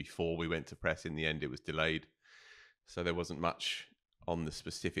chairman before we went to press. In the end, it was delayed, so there wasn't much on the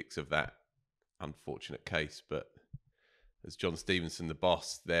specifics of that unfortunate case. But as John Stevenson, the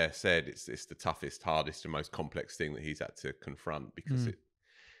boss there, said, it's the toughest, hardest, and most complex thing that he's had to confront, because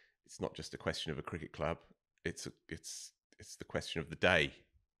it's not just a question of a cricket club. It's the question of the day,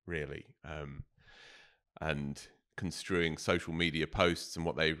 really, and construing social media posts and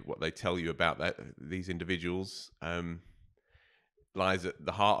what they tell you about these individuals lies at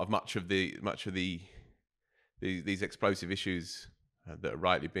the heart of much of these explosive issues that are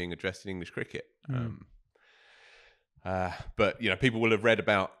rightly being addressed in English cricket. But people will have read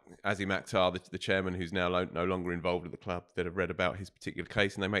about Azim Akhtar, the chairman, who's now no longer involved with the club, that have read about his particular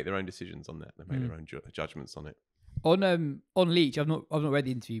case, and they make their own decisions on that. They make their own judgments on it. On Leach, I've not read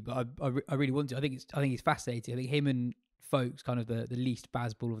the interview, but I really want to. I think it's fascinating. I think him and Folks, kind of the least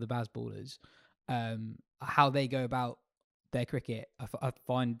Bazball of the Bazballers, how they go about their cricket, I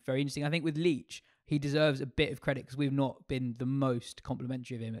find very interesting. I think with Leach, he deserves a bit of credit because we've not been the most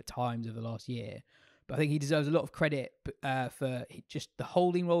complimentary of him at times over the last year. But I think he deserves a lot of credit for just the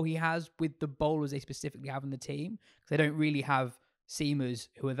holding role he has with the bowlers they specifically have in the team, because they don't really have seamers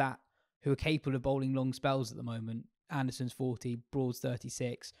who are capable of bowling long spells at the moment. Anderson's 40, Broad's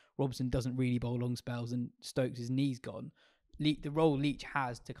 36, Robson doesn't really bowl long spells, and Stokes' knee's gone. The role Leach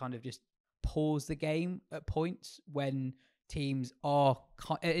has to kind of just pause the game at points when teams are...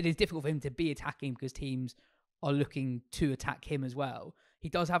 It is difficult for him to be attacking because teams are looking to attack him as well. He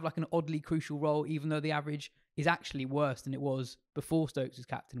does have like an oddly crucial role, even though the average is actually worse than it was before Stokes was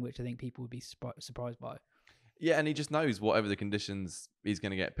captain, which I think people would be surprised by. Yeah, and he just knows whatever the conditions, he's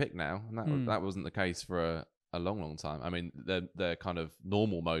going to get picked now. And that wasn't the case for a long time. I mean, their kind of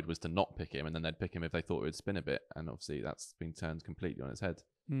normal mode was to not pick him, and then they'd pick him if they thought it would spin a bit. And obviously, that's been turned completely on its head.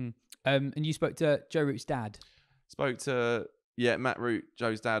 And you spoke to Joe Root's dad. Spoke to Matt Root,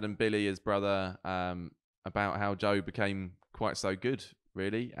 Joe's dad, and Billy, his brother, about how Joe became quite so good,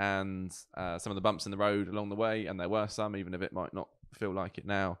 really, and some of the bumps in the road along the way, and there were some, even if it might not feel like it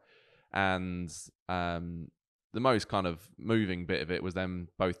now. And the most kind of moving bit of it was them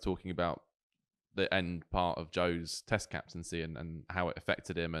both talking about the end part of Joe's Test captaincy and how it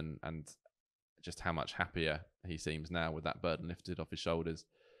affected him, and just how much happier he seems now with that burden lifted off his shoulders.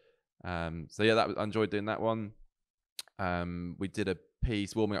 I enjoyed doing that one. We did a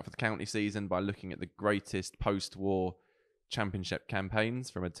piece warming up for the county season by looking at the greatest post-war championship campaigns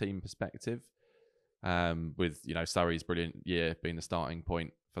from a team perspective, with Surrey's brilliant year being the starting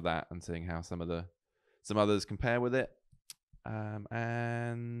point for that, and seeing how some others compare with it.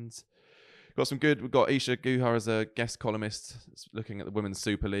 And got some good. We've got Isha Guha as a guest columnist, looking at the Women's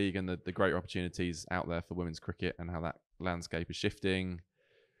Super League and the greater opportunities out there for women's cricket and how that landscape is shifting.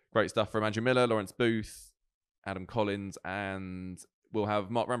 Great stuff from Andrew Miller, Lawrence Booth, Adam Collins, and we'll have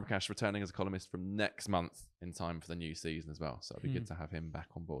Mark Ramprakash returning as a columnist from next month in time for the new season as well. So it'll be good to have him back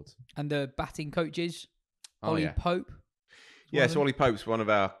on board. And the batting coaches, Ollie Pope. Yeah, so Ollie Pope's one of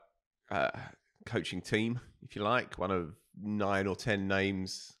our coaching team, if you like, one of 9 or 10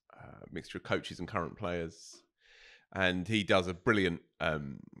 names, mixture of coaches and current players. And he does a brilliant,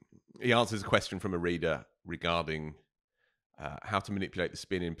 he answers a question from a reader regarding how to manipulate the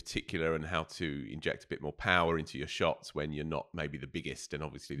spin in particular, and how to inject a bit more power into your shots when you're not maybe the biggest. And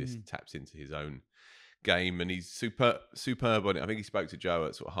obviously this taps into his own game, and he's superb on it. I think he spoke to Joe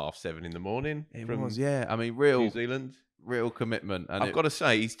at sort of 7:30 in the morning. I mean, New Zealand. Real commitment. And I've got to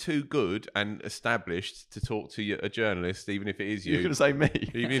say, he's too good and established to talk to a journalist, even if it is you. You're going to say me?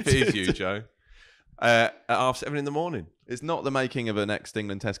 Even if it is you, Joe. At 7:30 in the morning. It's not the making of an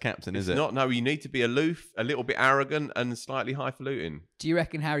ex-England Test captain, is it? It's not. No, you need to be aloof, a little bit arrogant, and slightly highfalutin. Do you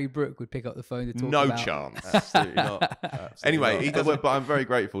reckon Harry Brook would pick up the phone to talk about? No chance. Absolutely not. Absolutely anyway, not. he doesn't. But I'm very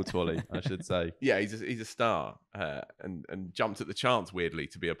grateful to Ollie, I should say. Yeah, he's a star, and jumped at the chance weirdly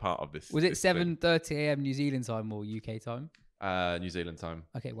to be a part of this. Was it 7:30 a.m. New Zealand time or UK time? New Zealand time.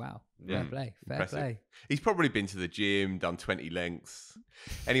 Okay, wow. Fair play. Fair play. He's probably been to the gym, done 20 lengths.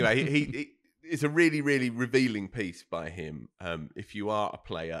 Anyway, he it's a really, really revealing piece by him. If you are a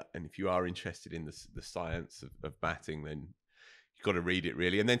player and if you are interested in the science of batting, then you've got to read it,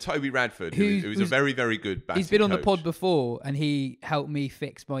 really. And then Toby Radford, who's a very, very good batting He's been on coach. the pod before, and he helped me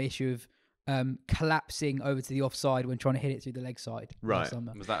fix my issue of collapsing over to the offside when trying to hit it through the leg side. Right.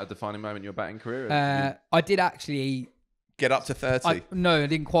 Was that a defining moment in your batting career? I did actually... Get up to 30? No, I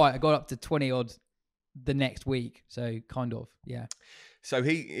didn't quite. I got up to 20-odd the next week. So, kind of, yeah. So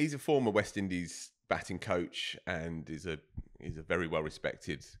he's a former West Indies batting coach, and is a very well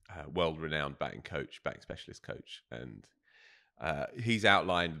respected, world renowned batting specialist coach, and he's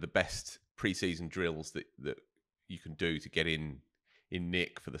outlined the best pre-season drills that you can do to get in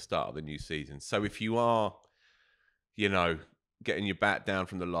nick for the start of the new season. So if you are, getting your bat down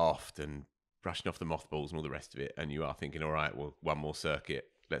from the loft and brushing off the mothballs and all the rest of it, and you are thinking, all right, well, one more circuit,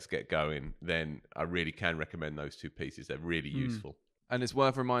 let's get going, then I really can recommend those two pieces. They're really useful. And it's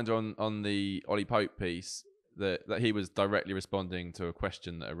worth a reminder on the Ollie Pope piece that he was directly responding to a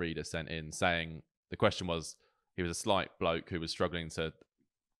question that a reader sent in, saying the question was, he was a slight bloke who was struggling to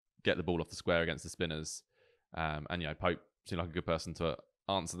get the ball off the square against the spinners. And Pope seemed like a good person to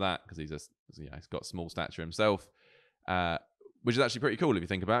answer that, because he's got small stature himself, which is actually pretty cool if you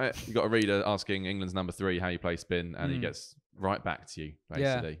think about it. You've got a reader asking England's number 3 how you play spin, and he gets right back to you,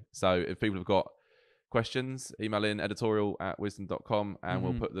 basically. Yeah. So if people have got questions, email in editorial@wisden.com, and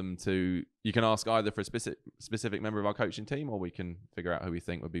we'll put them to... You can ask either for a specific member of our coaching team, or we can figure out who we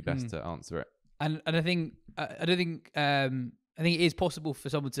think would be best to answer it. And I think I think it is possible for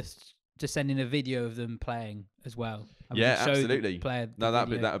someone to send in a video of them playing as well. Absolutely.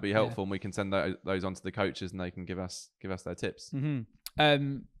 That would be helpful, and we can send those on to the coaches, and they can give us their tips.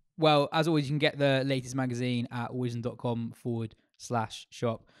 Well, as always, you can get the latest magazine at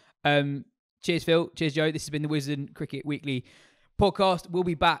wisden.com/shop. Cheers, Phil. Cheers, Joe. This has been the Wisden Cricket Weekly podcast. We'll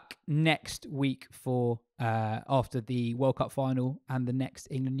be back next week for after the World Cup final and the next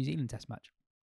England-New Zealand Test match.